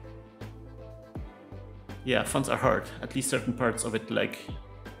 Yeah, fonts are hard, at least certain parts of it, like.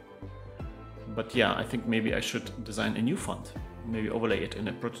 But yeah, I think maybe I should design a new font, maybe overlay it in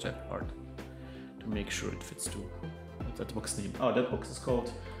a prototype part to make sure it fits too. What's that book's name? Oh, that book is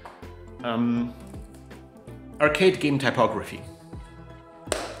called Arcade Game Typography.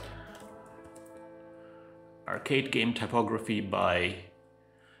 Arcade Game Typography by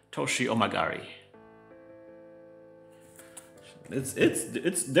Toshi Omagari.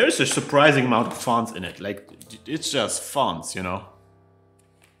 There's a surprising amount of fonts in it. Like, it's just fonts, you know.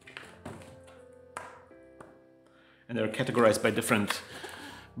 And they're categorized by different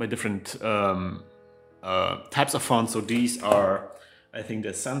types of fonts. So these are, I think,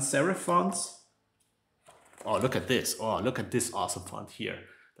 the sans serif fonts. Oh, look at this. Oh, look at this awesome font here.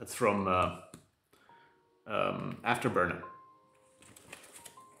 That's from Afterburner.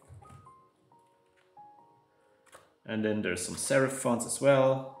 And then there's some serif fonts as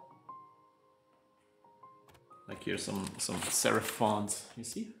well. Like here's some serif fonts, you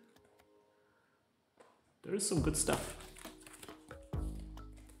see? There is some good stuff.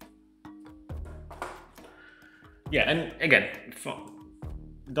 Yeah, and again,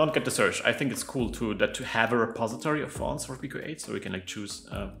 don't get the search. I think it's cool to have a repository of fonts for Pico-8, so we can like choose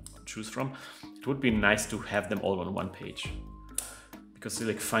from. It would be nice to have them all on one page, because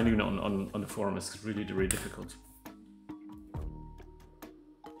like finding them on the forum is really, really difficult.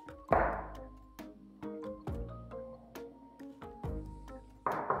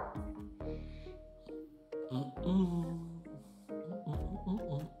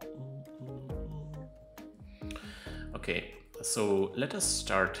 Okay, so let us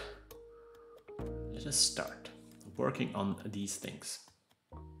start working on these things.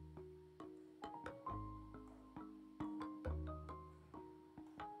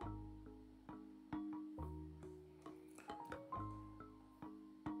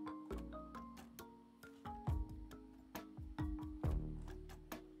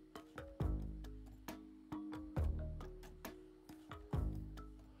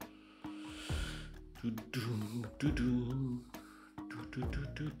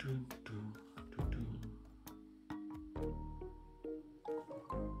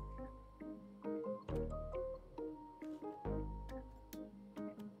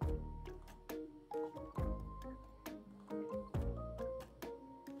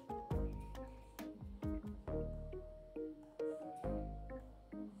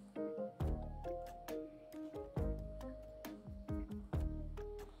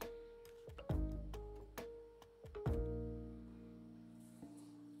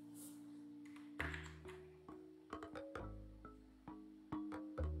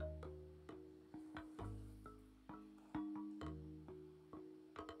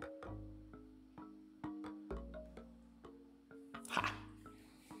 Ha.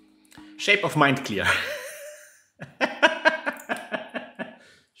 Shape of mind clear.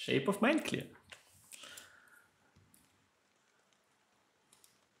 Shape of mind clear.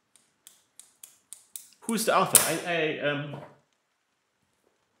 Who's the author?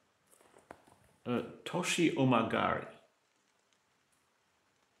 Toshi Omagari.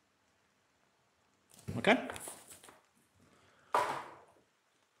 Okay.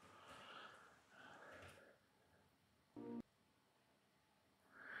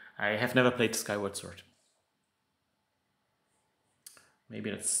 I have never played Skyward Sword. Maybe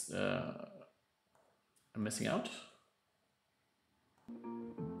that's I'm missing out.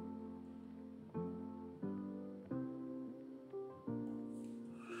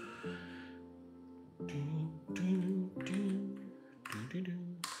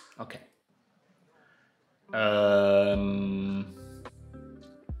 Okay.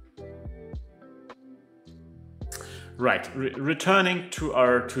 Right, returning to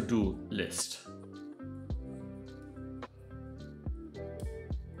our to-do list.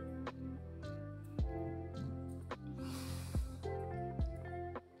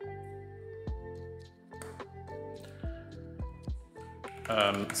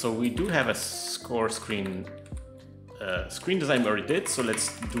 So we do have a score screen. Screen design we already did, so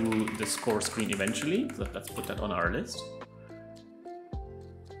let's do the score screen eventually. So let's put that on our list.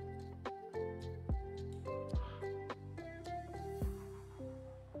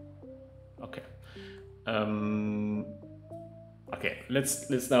 Okay. Okay.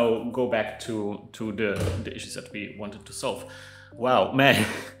 Let's now go back to the issues that we wanted to solve. Wow, man,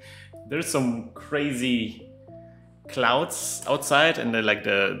 there's some crazy clouds outside, and like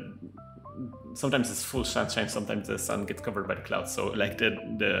sometimes it's full sunshine, sometimes the sun gets covered by the clouds. So like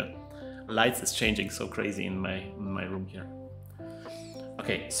the lights is changing so crazy in my room here.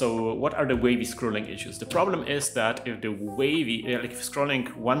 Okay, so what are the wavy scrolling issues? The problem is that if the wavy, like if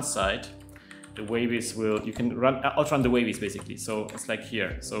scrolling one side, the wavies you can outrun the wavies basically. So it's like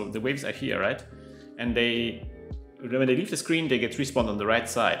here. So the waves are here, right? And when they leave the screen, they get respawned on the right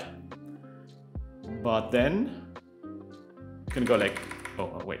side. But then you can go like,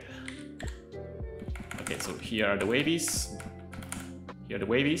 oh wait. Okay, so here are the wavies. Here are the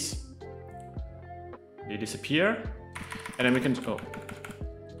wavies. They disappear, and then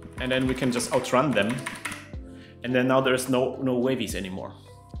we can just outrun them. And then now there's no wavies anymore.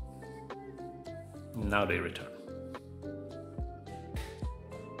 Now they return.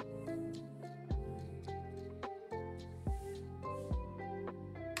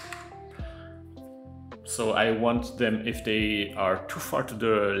 So I want them, if they are too far to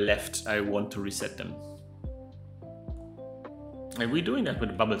the left, I want to reset them. Are we doing that with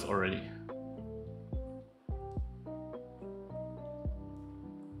the bubbles already?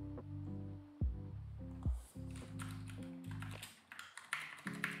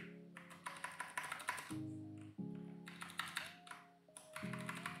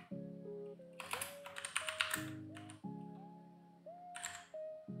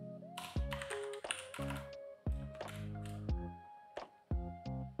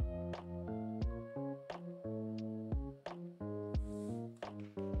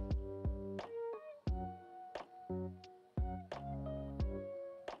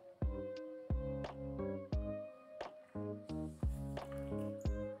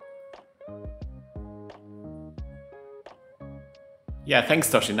 Yeah, thanks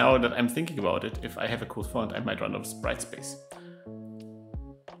Toshi. Now that I'm thinking about it, if I have a cool font, I might run out of sprite space.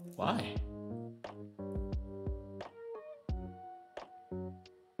 Why?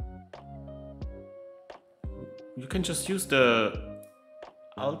 You can just use the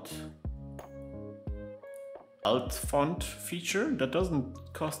alt font feature that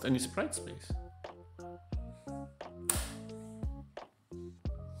doesn't cost any sprite space.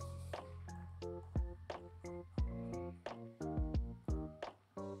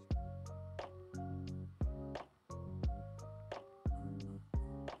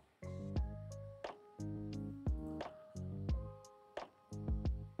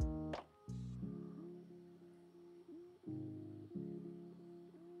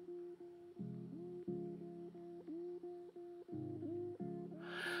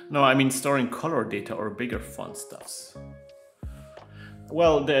 No, I mean storing color data or bigger font stuffs.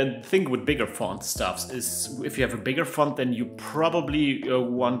 Well, the thing with bigger font stuffs is if you have a bigger font, then you probably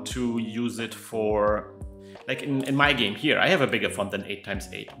want to use it for, like in my game here, I have a bigger font than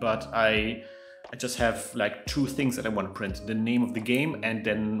 8x8, but I just have like two things that I want to print, the name of the game and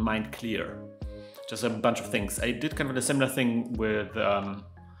then mind clear. Just a bunch of things. I did kind of a similar thing with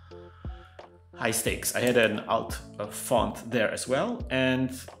high stakes. I had an alt font there as well,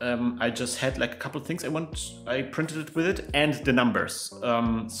 and I just had like a couple of things I printed it with it and the numbers.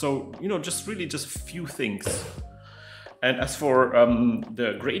 So, you know, just really just a few things. And as for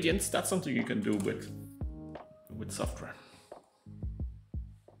the gradients, that's something you can do with software.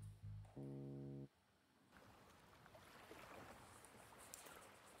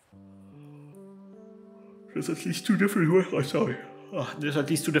 There's at least two different ways. Oh, sorry. There's at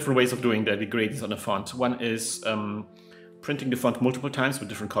least two different ways of doing the gradients on a font. One is printing the font multiple times with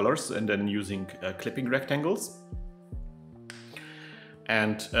different colors and then using clipping rectangles.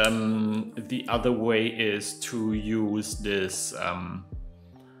 And the other way is to use this, I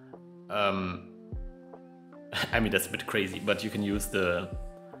mean, that's a bit crazy, but you can use the,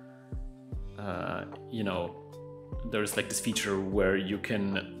 you know, there's like this feature where you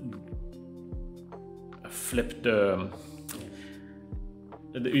can flip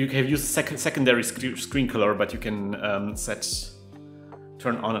you can use secondary screen color, but you can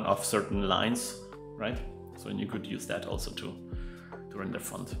turn on and off certain lines, right? So you could use that also to render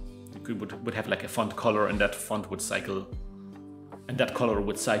font. You would have like a font color, and that font would cycle, and that color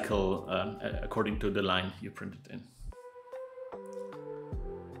would cycle according to the line you printed in.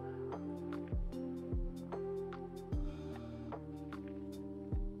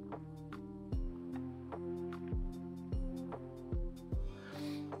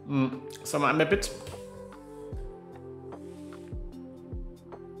 So I'm a bit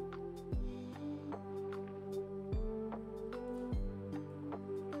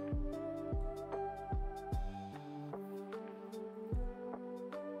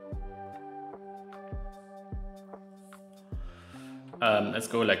let's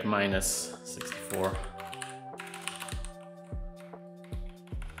go like minus 64.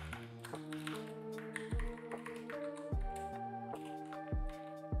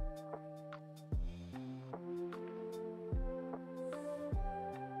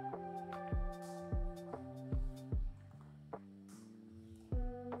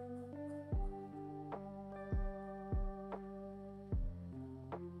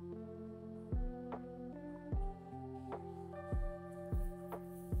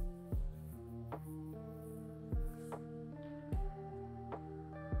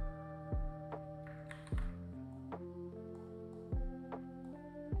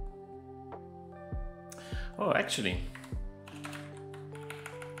 Oh, actually.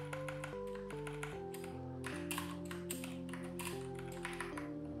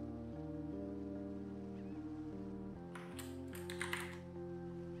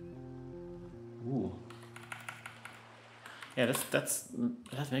 Ooh. Yeah,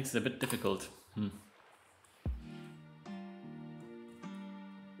 that makes it a bit difficult.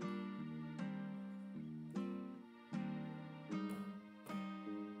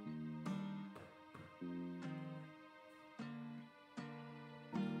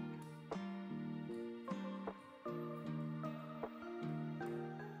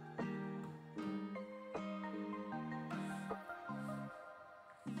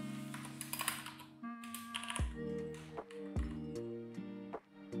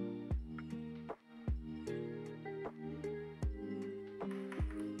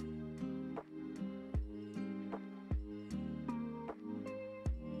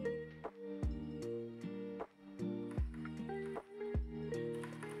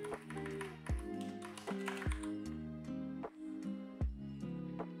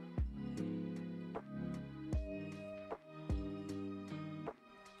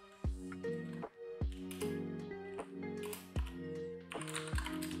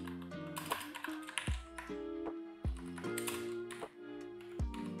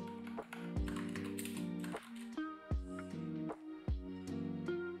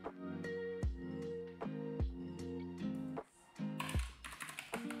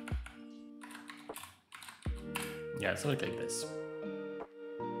 Yeah, something like this.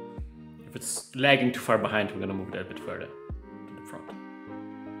 If it's lagging too far behind, we're gonna move that a bit further to the front.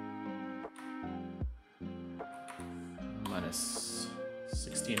 Minus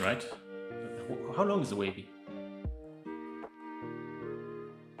 16, right? How long is the wavy?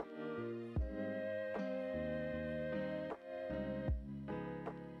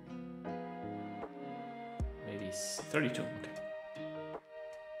 Maybe 32, okay.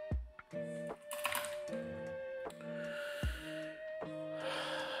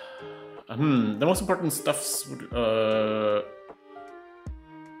 The most important stuffs would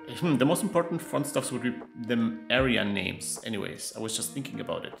the most important font stuffs would be the area names. Anyways, I was just thinking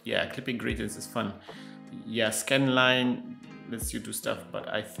about it. Yeah, clipping gradients is fun. Yeah, scanline lets you do stuff, but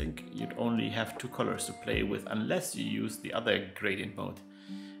I think you'd only have 2 colors to play with unless you use the other gradient mode,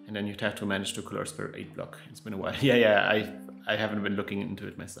 and then you'd have to manage 2 colors per 8 block. It's been a while. Yeah, I haven't been looking into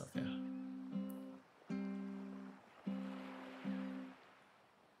it myself. Yeah.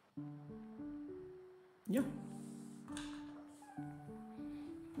 Yeah.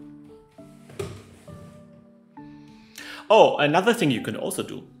 Oh, another thing you can also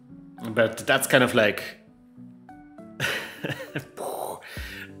do, but that's kind of like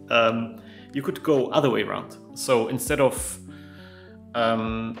you could go other way around. So instead of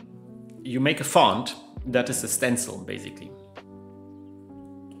you make a font that is a stencil basically,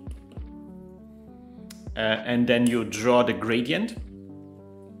 and then you draw the gradient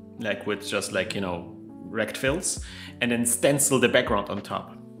like with just like, you know, rect fills, and then stencil the background on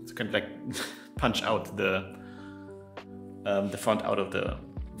top. So kind of like punch out the font out of the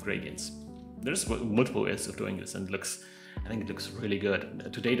gradients. There's multiple ways of doing this, and it looks, I think it looks really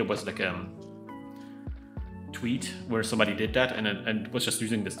good. Today there was like a tweet where somebody did that and was just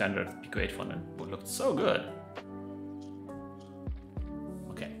using the standard Pico-8 font, and it looked so good.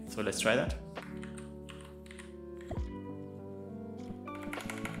 Okay, so let's try that.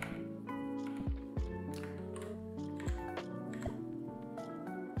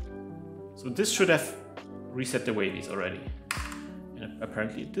 So this should have reset the wavies already, and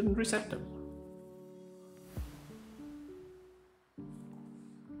apparently it didn't reset them.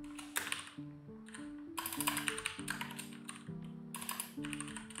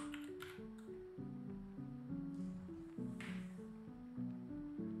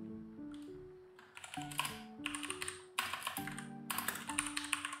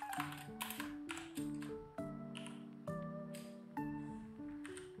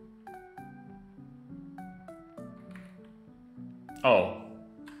 Oh.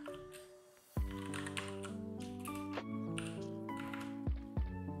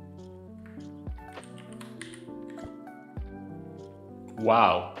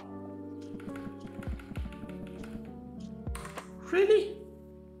 Wow. Really?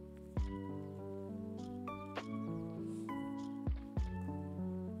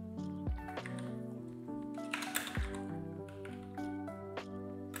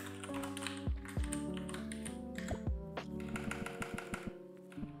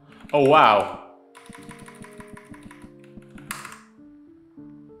 Oh, wow.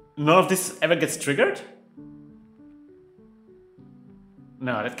 None of this ever gets triggered?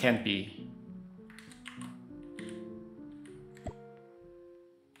 No, that can't be.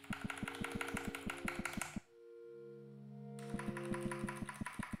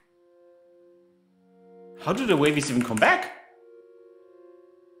 How do the wavies even come back?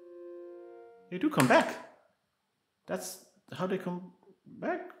 They do come back. That's how they come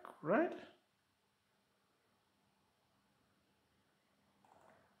back, right?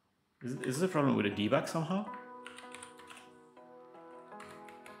 Is this a problem with the debug somehow?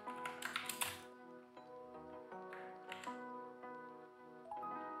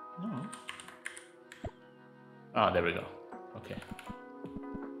 No. Ah, there we go. Okay.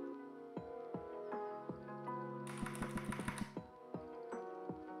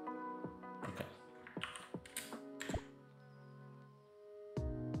 Okay.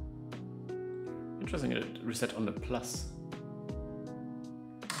 Interesting, it reset on the plus.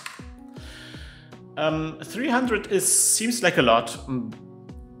 300 seems like a lot,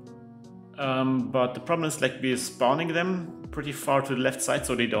 but the problem is like we're spawning them pretty far to the left side,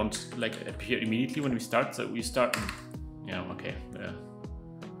 so they don't like appear immediately when we start. So we start, yeah, okay, yeah.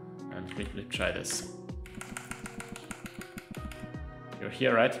 And let's try this. You're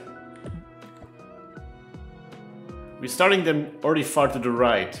here, right? We're starting them already far to the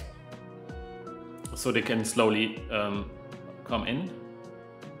right, so they can slowly come in.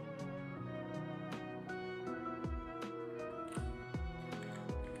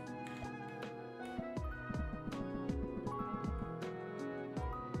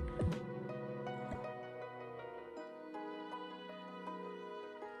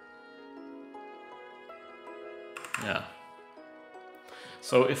 Yeah.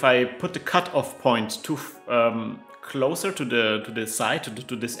 So if I put the cutoff point too closer to the side,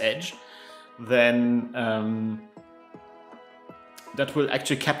 to this edge, then that will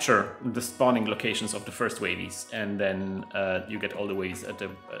actually capture the spawning locations of the first wavies, and then you get all the wavies at the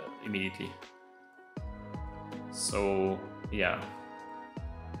immediately. So yeah.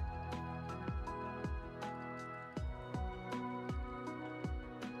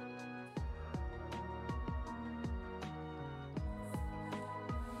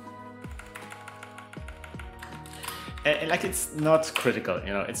 Like, it's not critical,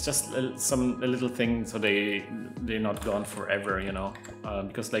 you know. It's just a little thing, so they're not gone forever, you know.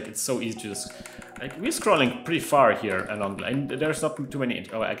 Because like it's so easy to just like we're scrolling pretty far here along, and there's not too many.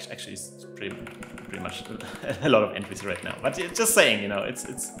 Oh, actually, it's pretty much a lot of entries right now. But just saying, you know, it's.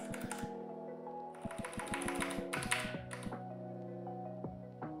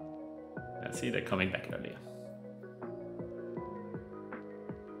 Yeah, see, they're coming back earlier.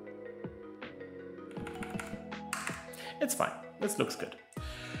 It's fine. This looks good.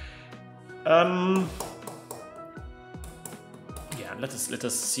 Yeah, let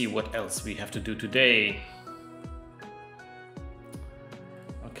us see what else we have to do today.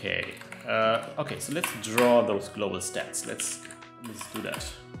 Okay. Okay, so let's draw those global stats. Let's do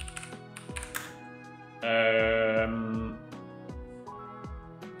that.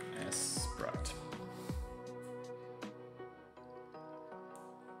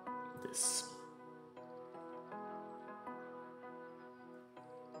 this.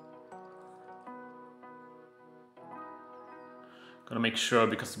 Gonna make sure,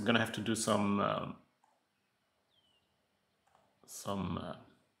 because I'm gonna have to do some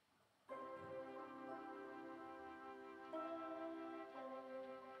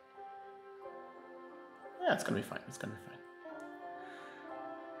yeah, it's gonna be fine. It's gonna be fine.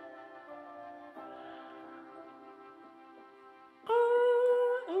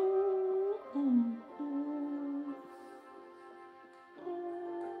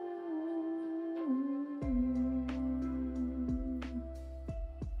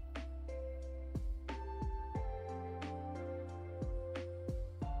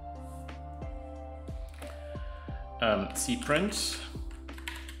 Cprint.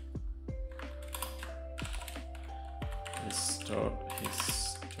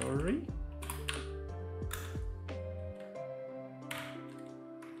 History.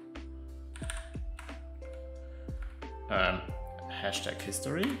 Hashtag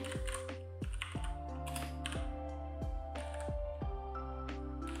history.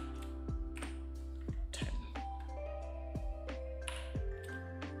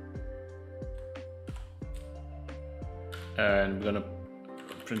 And we're gonna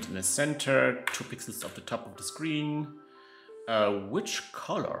print in the center, 2 pixels off the top of the screen. Which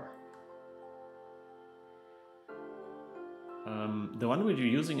color? The one we're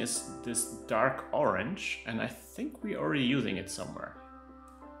using is this dark orange, and I think we're already using it somewhere.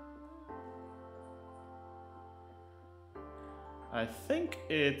 I think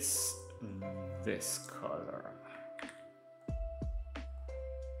it's this color.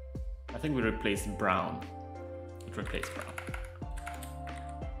 I think we replaced brown. It replaced brown.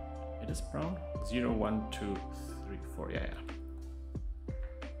 It is brown? 0, 1, 2, 3, 4, yeah.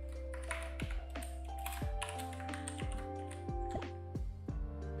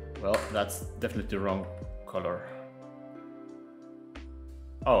 Well, that's definitely the wrong color.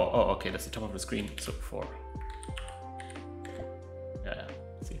 Oh, okay, that's the top of the screen, so 4. Yeah,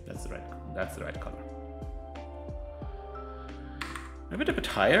 see, that's the right color. Maybe a bit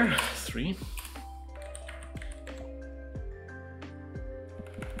higher, 3.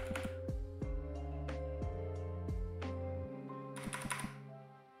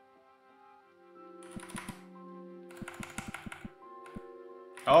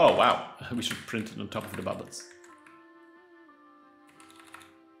 Oh, wow. We should print it on top of the bubbles.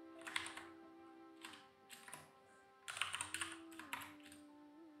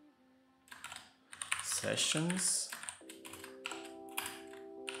 Sessions.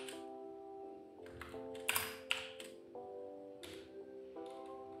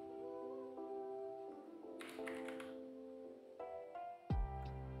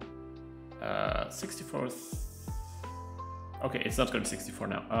 Uh, 64th. Okay, it's not going to 64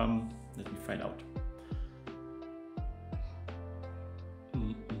 now. Let me find out.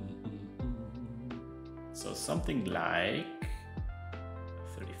 So something like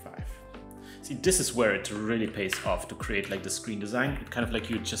 35. See, this is where it really pays off to create like the screen design. It kind of like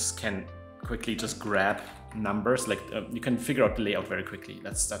you just can quickly just grab numbers. Like you can figure out the layout very quickly.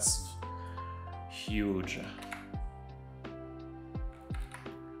 That's huge.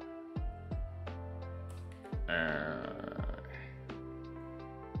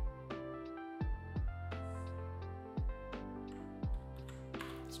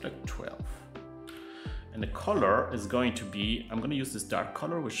 Like 12. And the color is going to be, I'm going to use this dark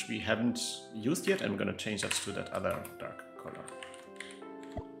color, which we haven't used yet. I'm going to change that to that other dark color.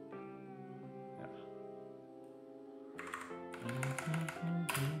 Yeah.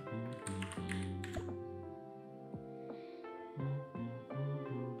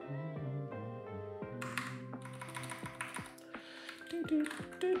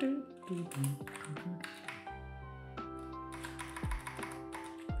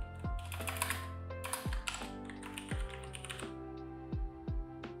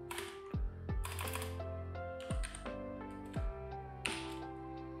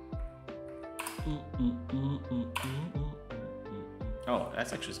 Oh,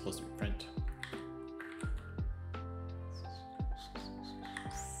 that's actually supposed to be print.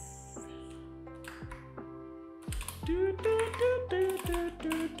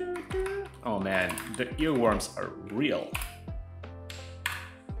 Oh man, the earworms are real.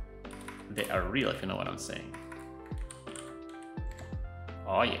 They are real, if you know what I'm saying.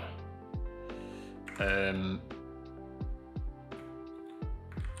 Oh yeah.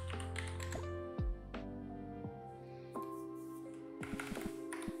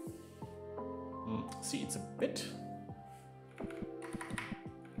 See, it's a bit.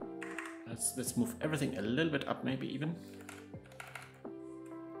 Let's move everything a little bit up, maybe even.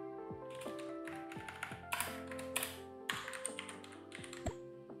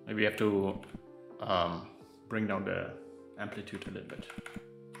 Maybe we have to bring down the amplitude a little bit.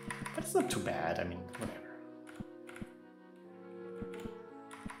 But it's not too bad, I mean, whatever.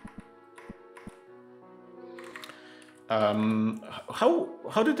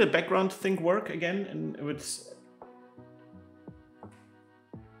 How did the background thing work again with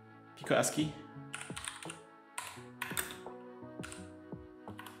Pico-8?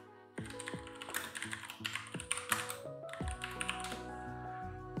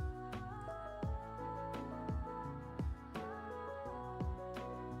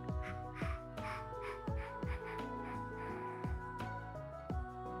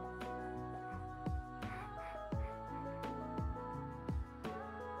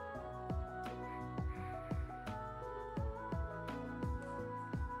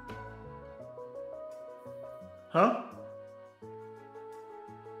 Huh?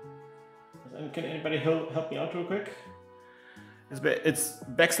 Can anybody help me out real quick? It's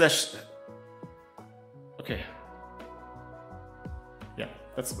backslash. Okay. Yeah,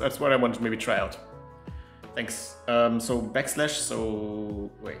 that's what I want to maybe try out. Thanks. So backslash.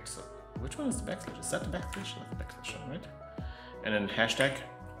 So wait. So which one is the backslash? Is that the backslash? That's the backslash, right? And then hashtag.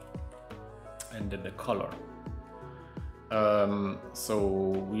 And then the color. So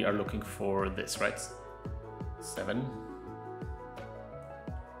we are looking for this, right? 7.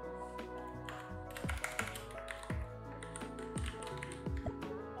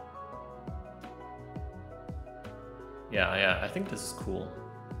 Yeah, I think this is cool.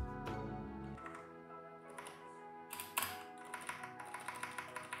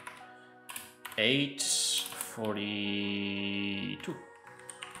 $8.42.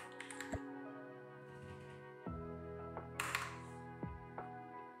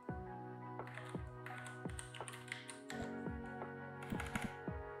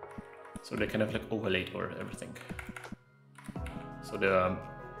 So they kind of like overlaid over everything. So the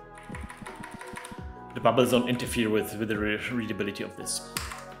bubbles don't interfere with the readability of this.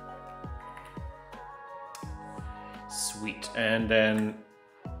 Sweet. And then,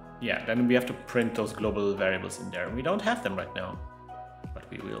 yeah, then we have to print those global variables in there. We don't have them right now, but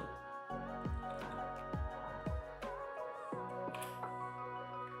we will.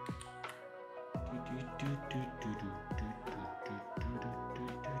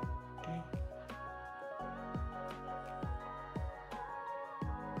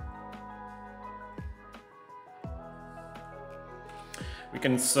 We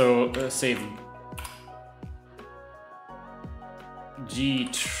can save g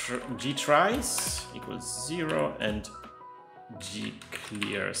tries equals 0 and g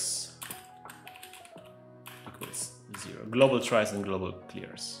clears equals 0. Global tries and global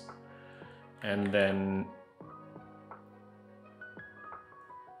clears. And then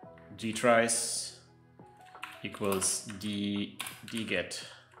g tries equals d get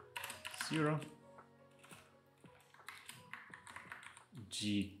 0.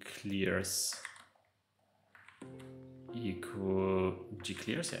 G clears equals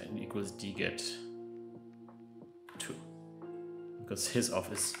d get 2, because his off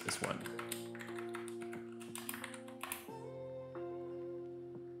is 1.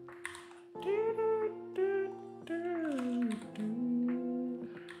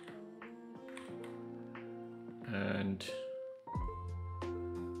 And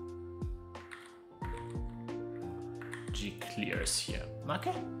G clears here.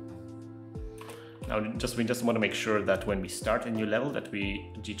 Okay. Now we just want to make sure that when we start a new level that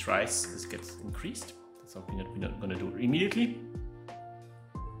G tries this gets increased. That's something that we're not going to do immediately.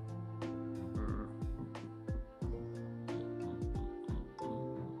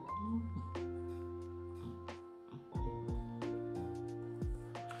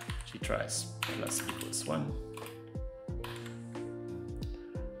 G tries plus equals 1.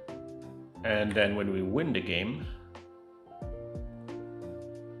 And then when we win the game,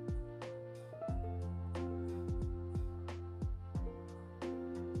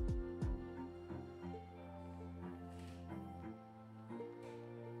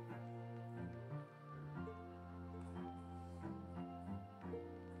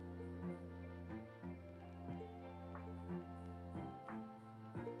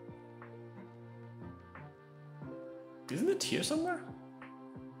 isn't it here somewhere?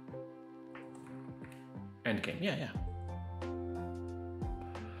 End game, yeah.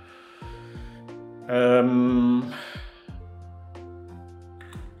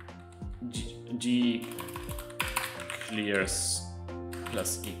 G clears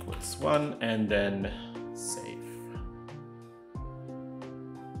plus equals 1 and then save.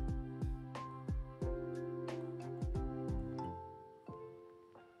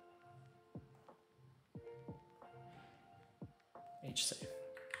 H save.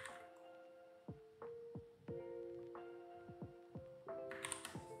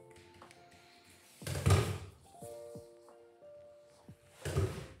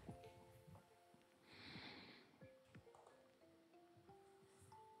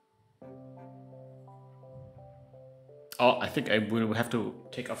 Oh, I think I will have to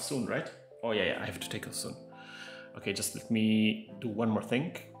take off soon, right? Oh yeah, I have to take off soon. Okay, just let me do one more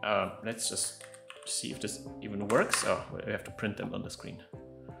thing. Let's just see if this even works. Oh, we have to print them on the screen.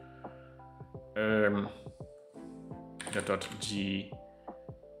 .g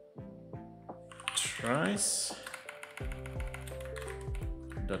tries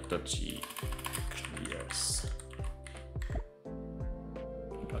 .g clears.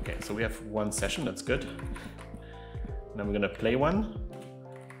 Okay, so we have one session, that's good. Now we're gonna play one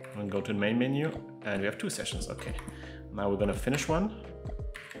and go to the main menu, and we have two sessions. Okay, now we're gonna finish one.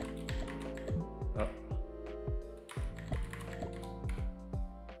 Oh.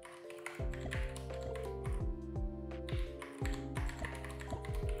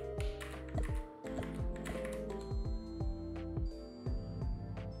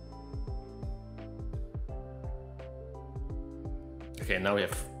 Okay, now we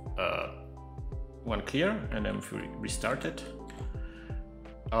have one clear, and then if we restart it,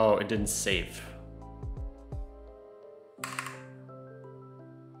 oh, it didn't save.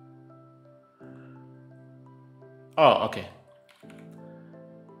 Oh, okay.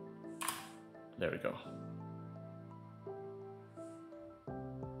 There we go.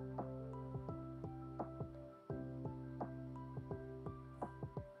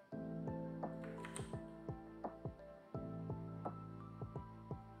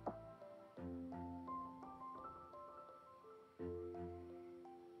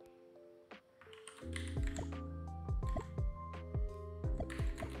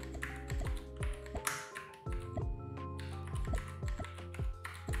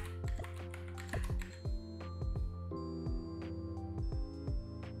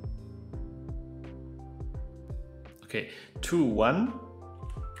 Okay, 2-1.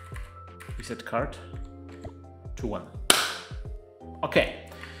 Reset card. 2-1. Okay,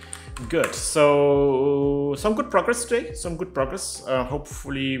 good. So some good progress today. Some good progress.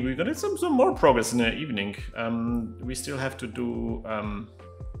 Hopefully we're gonna have some more progress in the evening. We still have to do.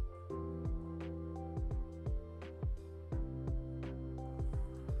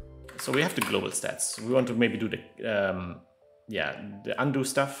 So we have the global stats. We want to maybe do the the undo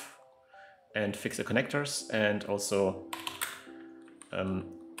stuff and fix the connectors, and also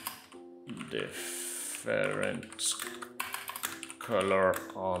different color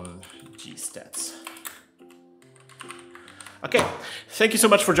on G-stats. Okay, thank you so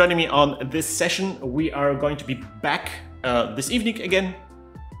much for joining me on this session. We are going to be back this evening again.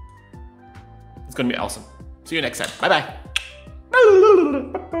 It's gonna be awesome. See you next time. Bye bye.